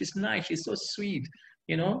beautiful, she's nice, she's so sweet.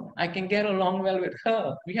 You know, I can get along well with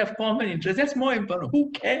her. We have common interests. That's more important.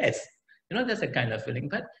 Who cares? You know, that's a kind of feeling,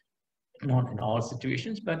 but not in all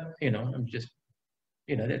situations, but, you know, I'm just,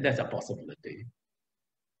 you know, that's a possibility.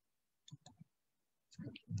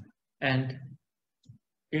 And,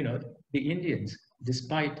 you know, the Indians,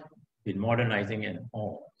 despite the modernizing and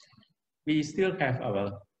all, we still have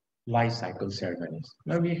our life cycle ceremonies.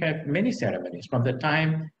 Now we have many ceremonies from the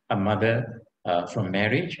time a mother from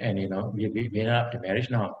marriage, and we're up to marriage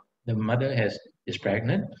now. The mother is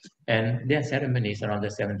pregnant, and there are ceremonies around the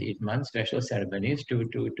 7th, 8th month, special ceremonies to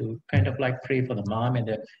kind of like pray for the mom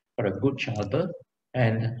and for a good childbirth.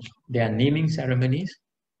 And there are naming ceremonies.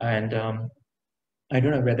 And I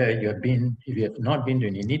don't know whether if you have not been to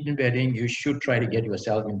an Indian wedding, you should try to get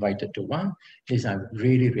yourself invited to one. These are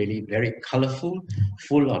really, really very colorful,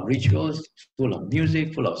 full of rituals, full of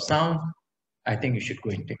music, full of sound. I think you should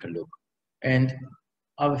go and take a look. And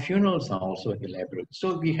our funerals are also elaborate.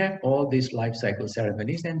 So we have all these life cycle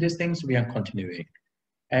ceremonies, and these things we are continuing.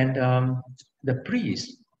 And the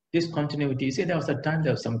priest, this continuity, see, there was a time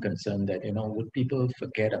there was some concern that, would people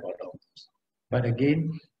forget about all this? But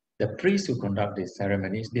again, the priests who conduct these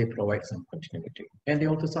ceremonies, they provide some continuity. And there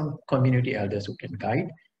are also some community elders who can guide.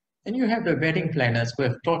 And you have the wedding planners who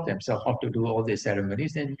have taught themselves how to do all these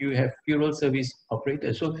ceremonies, and you have funeral service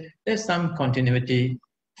operators. So there's some continuity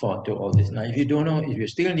to all this. Now, if you don't know, if you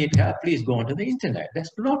still need help, please go onto the internet. There's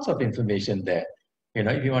lots of information there,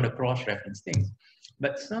 if you want to cross-reference things.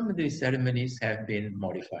 But some of these ceremonies have been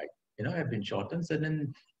modified, have been shortened.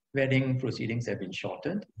 Certain wedding proceedings have been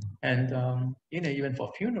shortened. And, even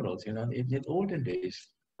for funerals, in the olden days,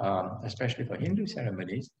 especially for Hindu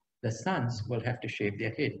ceremonies, the sons will have to shave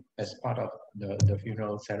their head as part of the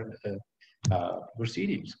funeral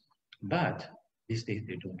proceedings. But these days,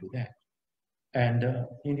 they don't do that. And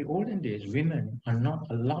in the olden days, women are not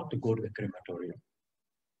allowed to go to the crematorium.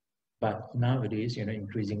 But nowadays,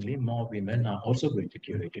 increasingly more women are also going to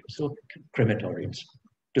crematoriums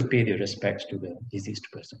to pay their respects to the deceased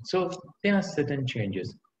person. So there are certain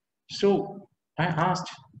changes. So I asked,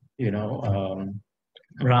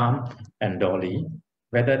 Ram and Dolly,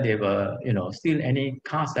 whether there were, still any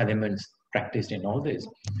caste elements practiced in all this.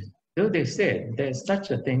 Though they said there's such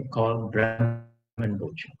a thing called Brahman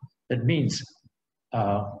Bhoj. That means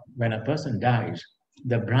when a person dies,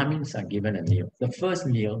 the Brahmins are given a meal. The first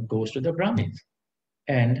meal goes to the Brahmins.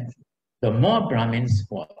 And the more Brahmins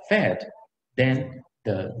who are fed, then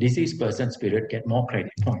the deceased person's spirit get more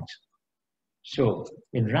credit points. So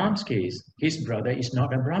in Ram's case, his brother is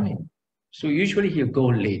not a Brahmin. So usually he'll go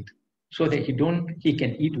late so that he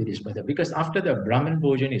can eat with his brother. Because after the Brahman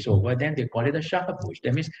Bhojan is over, then they call it a Shaka Bhoj.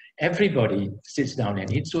 That means everybody sits down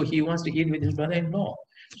and eats. So he wants to eat with his brother-in-law.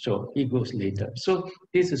 So he goes later. So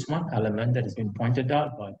this is one element that has been pointed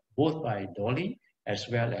out both by Dolly as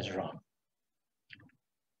well as Ram.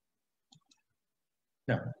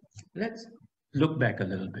 Now, let's look back a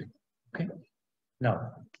little bit. Okay.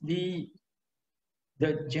 Now, the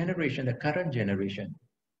current generation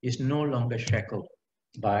is no longer shackled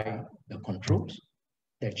by the controls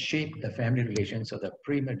that shape the family relations of the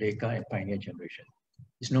pre-Merdeka and pioneer generation.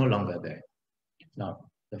 It's no longer there. Now,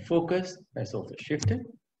 the focus has also shifted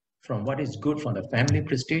from what is good for the family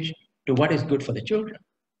prestige to what is good for the children,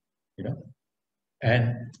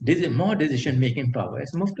 And more decision-making power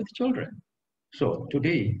has moved to the children. So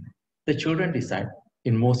today, the children decide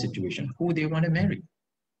in most situations who they want to marry,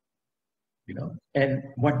 and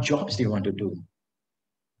what jobs they want to do,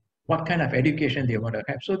 what kind of education they want to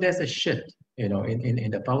have. So there's a shift, in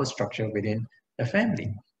the power structure within the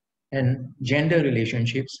family. And gender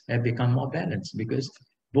relationships have become more balanced because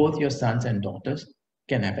both your sons and daughters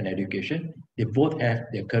can have an education. They both have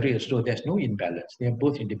their careers, so there's no imbalance. They are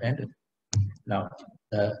both independent. Now,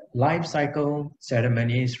 the life cycle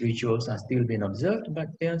ceremonies, rituals are still being observed, but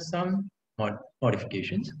there are some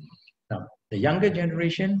modifications. Now, the younger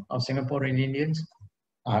generation of Singaporean Indians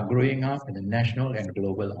are growing up in the national and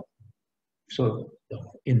global level. So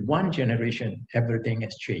in one generation, everything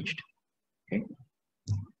has changed. Okay.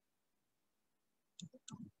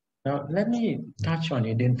 Now, let me touch on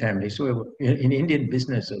Indian families. So in Indian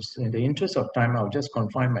businesses, in the interest of time, I'll just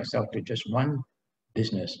confine myself to just one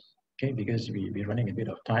business, okay, because we're running a bit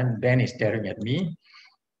of time. Ben is staring at me.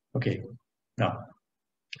 Okay, now,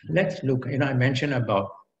 let's look, I mentioned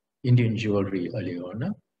about Indian jewelry earlier on.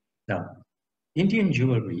 No? Now, Indian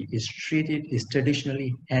jewelry is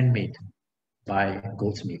traditionally handmade by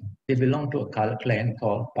goldsmith. They belong to a clan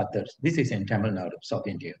called Pattars. This is in Tamil Nadu, South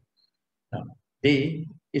India. Now,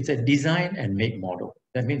 it's a design and make model.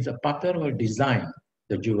 That means the Pattar will design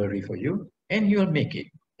the jewelry for you and he will make it.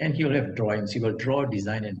 And he will have drawings. He will draw,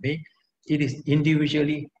 design, and make. It is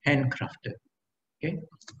individually handcrafted. Okay.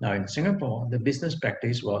 Now in Singapore, the business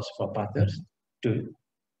practice was for Pattars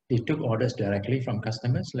they took orders directly from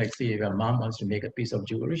customers. Like say if your mom wants to make a piece of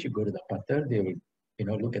jewelry, she go to the Pattar, they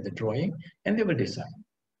will look at the drawing and they will decide.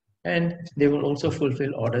 And they will also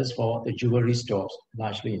fulfill orders for the jewelry stores,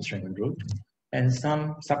 largely in Serangoon Road, and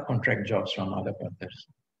some subcontract jobs from other Pattars.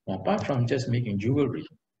 Apart from just making jewelry,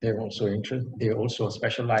 they also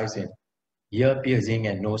specialize in ear piercing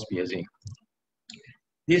and nose piercing.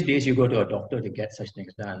 These days you go to a doctor to get such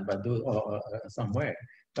things done, but those, or somewhere,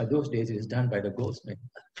 but those days it is done by the goldsmith.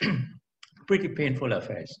 Pretty painful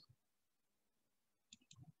affairs.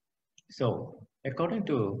 So, according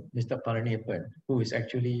to Mr. Palaniappan, who is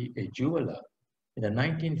actually a jeweler, in the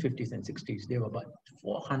 1950s and 60s, there were about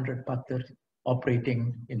 400 pathars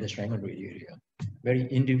operating in the Strangled area. Very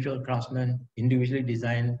individual craftsmen, individually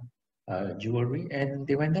designed jewelry, and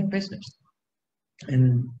they went in business.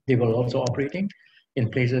 And they were also operating in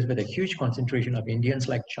places with a huge concentration of Indians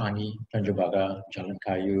like Changi, Tanjung Pagar, Jalan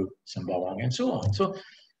Kayu, Sembawang, and so on. So,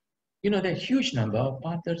 you know, the huge number of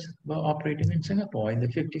pathars were operating in Singapore in the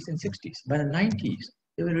 50s and 60s. By the 90s,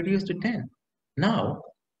 they were reduced to 10. Now,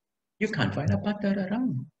 you can't find a pathar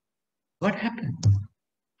around. What happened?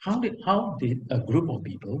 How did a group of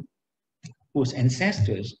people whose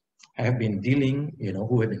ancestors have been dealing, you know,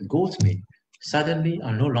 who have been goldsmiths, suddenly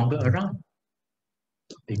are no longer around?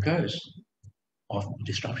 Because of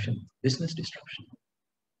disruption, business disruption.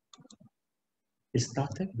 It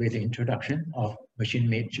started with the introduction of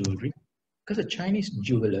machine-made jewelry, because the Chinese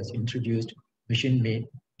jewelers introduced machine-made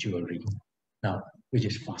jewelry, now which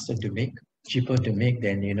is faster to make, cheaper to make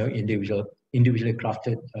than, you know, individually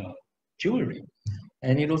crafted jewelry,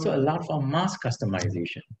 and it also allowed for mass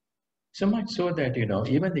customization. So much so that, you know,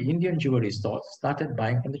 even the Indian jewelry stores started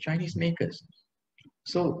buying from the Chinese makers.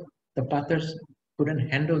 So the pathars couldn't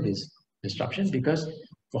handle this disruption, because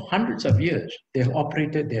for hundreds of years they have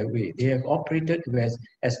operated their way. They have operated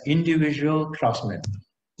as individual craftsmen,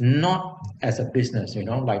 not as a business, you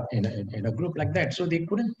know, like in a group like that. So they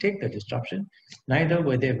couldn't take the disruption. Neither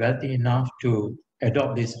were they wealthy enough to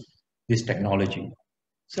adopt this technology.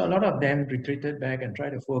 So a lot of them retreated back and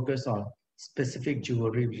tried to focus on specific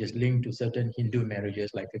jewelry which is linked to certain Hindu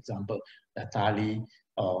marriages, like, for example, the thali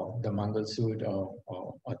or the Mangal suit or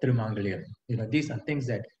Trimangalyam. You know, these are things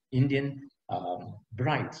that Indian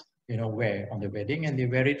brides, you know, wear on the wedding, and they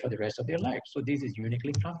wear it for the rest of their life. So this is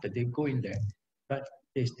uniquely crafted. They go in there, but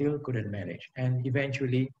they still couldn't manage. And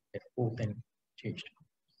eventually that whole thing changed.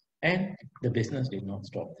 And the business did not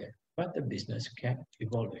stop there, but the business kept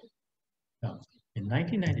evolving. Now, in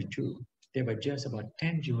 1992, there were just about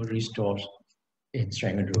 10 jewelry stores in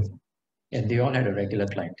Strangled Road, and they all had a regular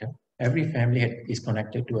clientele. Every family is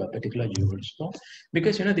connected to a particular jewelry store,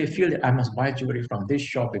 because, you know, they feel that I must buy jewelry from this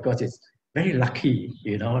shop because it's very lucky,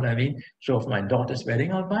 you know what I mean? So for my daughter's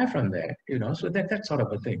wedding, I'll buy from there, you know, so that sort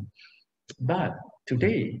of a thing. But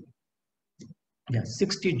today, there are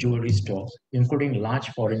 60 jewelry stores, including large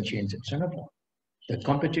foreign chains in Singapore. The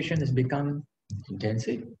competition has become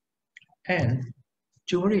intensive, and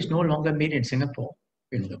jewelry is no longer made in Singapore.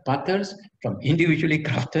 You know, the pathars, from individually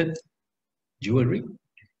crafted jewelry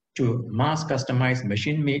to mass customized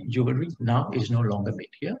machine-made jewelry, now is no longer made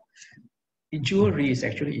here. The jewelry is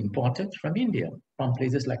actually imported from India, from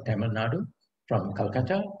places like Tamil Nadu, from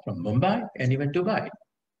Calcutta, from Mumbai, and even Dubai.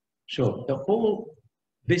 So the whole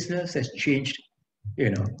business has changed, you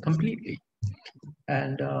know, completely.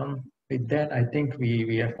 And with that, I think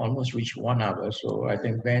we have almost reached 1 hour. So I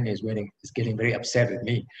think Ben is getting very upset with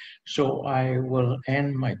me. So I will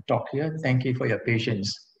end my talk here. Thank you for your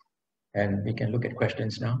patience. And we can look at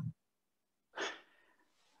questions now.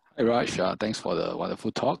 Hi, Raj. Thanks for the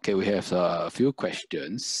wonderful talk. Okay, we have a few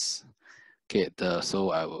questions. Okay,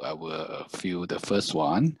 so I will fill the first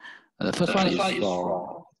one. The first one is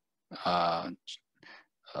from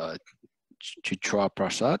Chitra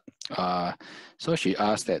Prasad. So she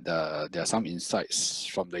asked that there are some insights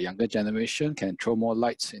from the younger generation can throw more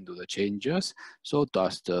lights into the changes. So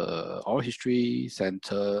does the Oral History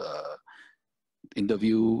Center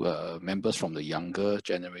interview members from the younger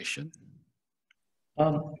generation?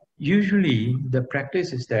 Usually the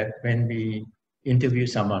practice is that when we interview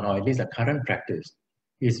someone, or at least the current practice,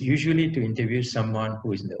 is usually to interview someone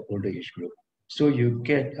who is in the older age group. So you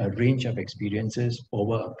get a range of experiences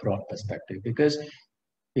over a broad perspective, because,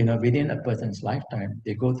 you know, within a person's lifetime,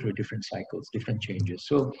 they go through different cycles, different changes.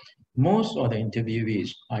 So most of the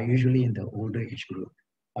interviewees are usually in the older age group.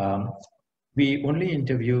 We only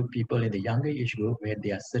interview people in the younger age group where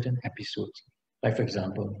there are certain episodes. Like, for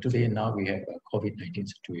example, today now we have a COVID-19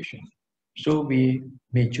 situation. So we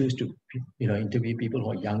may choose to, you know, interview people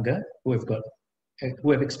who are younger,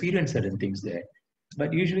 who have experienced certain things there.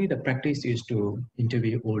 But usually the practice is to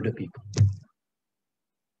interview older people,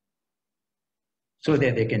 so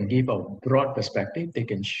that they can give a broad perspective, they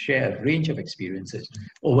can share a range of experiences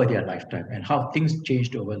over their lifetime and how things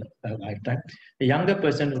changed over a lifetime. The younger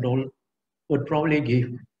person would probably give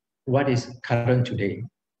what is current today.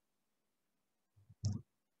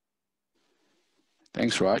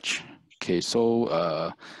 Thanks, Raj. Okay,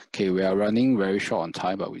 so we are running very short on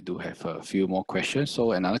time, but we do have a few more questions.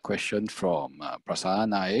 So another question from Prasanna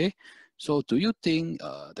Nae. So do you think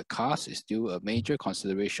the caste is still a major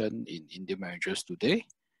consideration in Indian marriages today?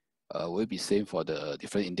 Will it be same for the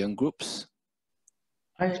different Indian groups?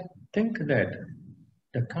 I think that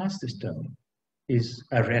the caste system is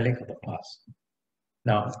a relic of the past.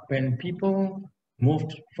 Now, when people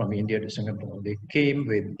moved from India to Singapore, they came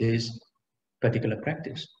with this particular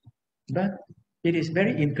practice. But it is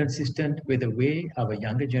very inconsistent with the way our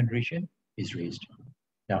younger generation is raised.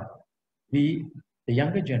 Now, the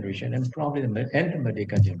younger generation and probably the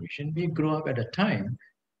Merdeka generation, we grew up at a time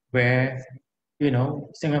where,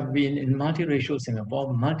 Singapore, in multiracial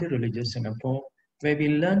Singapore, multi-religious Singapore, where we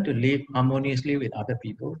learn to live harmoniously with other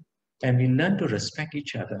people and we learn to respect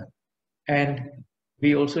each other. And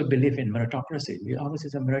we also believe in meritocracy. Ours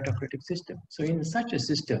is a meritocratic system. So in such a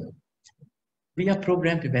system, we are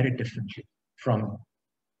programmed very differently from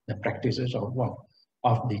the practices of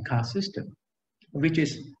the caste system, which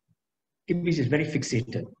is very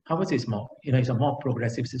fixated. Ours is more, it's a more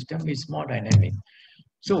progressive system. It's more dynamic.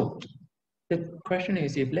 So the question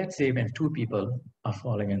is, if let's say when two people are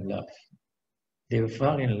falling in love, they will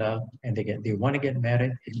fall in love and they want to get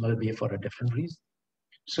married, it will be for a different reason.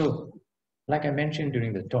 So, like I mentioned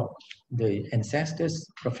during the talk, the ancestor's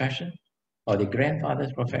profession or the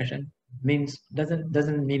grandfather's profession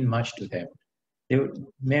doesn't mean much to them. They would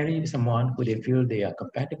marry someone who they feel they are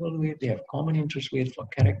compatible with, they have common interests with for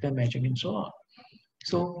character matching and so on.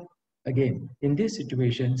 So again, in these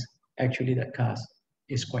situations, actually the caste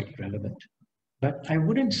is quite irrelevant. But I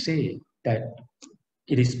wouldn't say that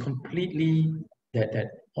it is completely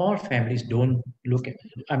that all families don't look at,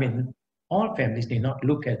 all families need not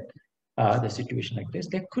look at the situation like this.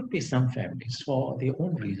 There could be some families for their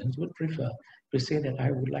own reasons would prefer to say that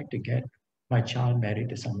I would like to get my child married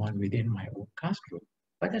to someone within my own caste group,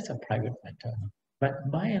 but that's a private matter. But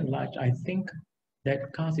by and large, I think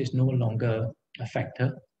that caste is no longer a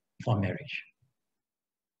factor for marriage.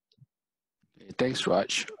 Thanks,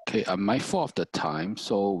 Raj. Okay, I'm mindful of the time,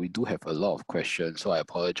 so we do have a lot of questions. So I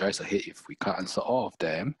apologize ahead if we can't answer all of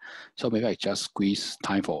them. So maybe I just squeeze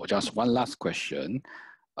time for just one last question.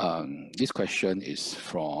 This question is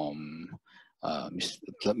from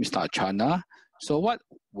Mr. Achana. So what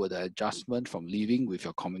were the adjustment from living with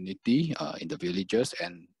your community in the villages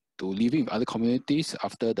and to living with other communities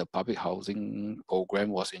after the public housing program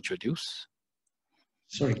was introduced?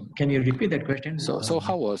 Sorry, can you repeat that question? So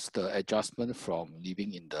how was the adjustment from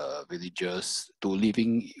living in the villages to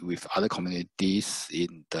living with other communities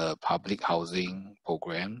in the public housing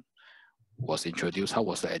program was introduced? How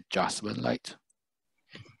was the adjustment like?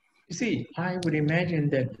 You see, I would imagine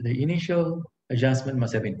that the initial adjustment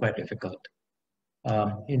must have been quite difficult.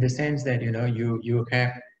 In the sense that, you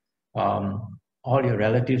have all your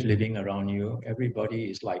relatives living around you.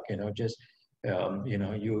 Everybody is like, you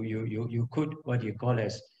could, what you call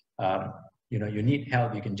as, you need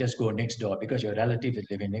help, you can just go next door because your relative is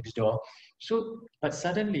living next door. So, but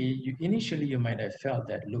suddenly, initially you might have felt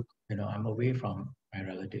that, look, I'm away from my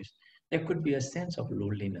relatives. There could be a sense of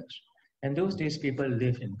loneliness. And those days people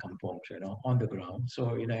live in kampongs, on the ground.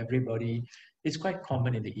 So, everybody, it's quite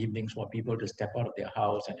common in the evenings for people to step out of their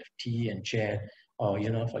house and have tea and chat, or,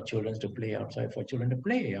 for children to play outside,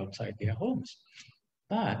 their homes.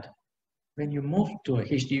 But when you move to a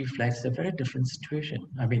HDB flat, it's a very different situation.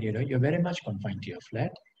 You're very much confined to your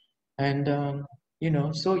flat. And,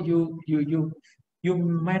 so you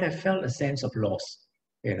might have felt a sense of loss,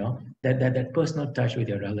 that personal touch with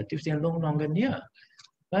your relatives, they're no longer near.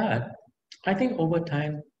 But I think over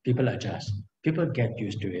time, people adjust, people get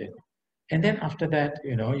used to it. And then after that,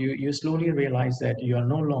 you slowly realize that you are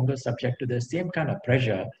no longer subject to the same kind of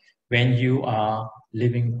pressure when you are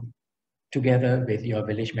living together with your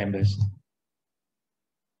village members.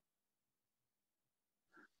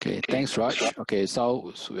 Okay, thanks, Raj. Okay,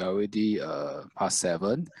 so we are already past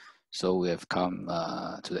 7. So we have come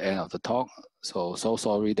to the end of the talk. So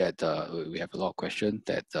sorry that we have a lot of questions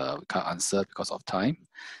that we can't answer because of time.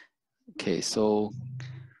 Okay, so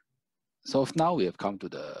now we have come to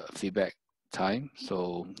the feedback time.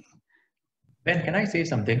 So Ben, can I say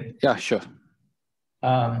something? Yeah, sure.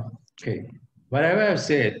 Okay, whatever I've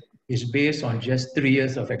said is based on just 3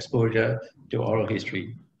 years of exposure to oral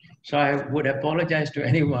history. So I would apologize to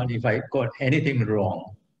anyone if I got anything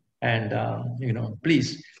wrong. And,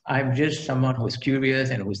 please, I'm just someone who's curious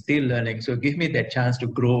and who's still learning. So give me that chance to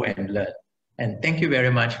grow and learn. And thank you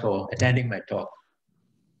very much for attending my talk.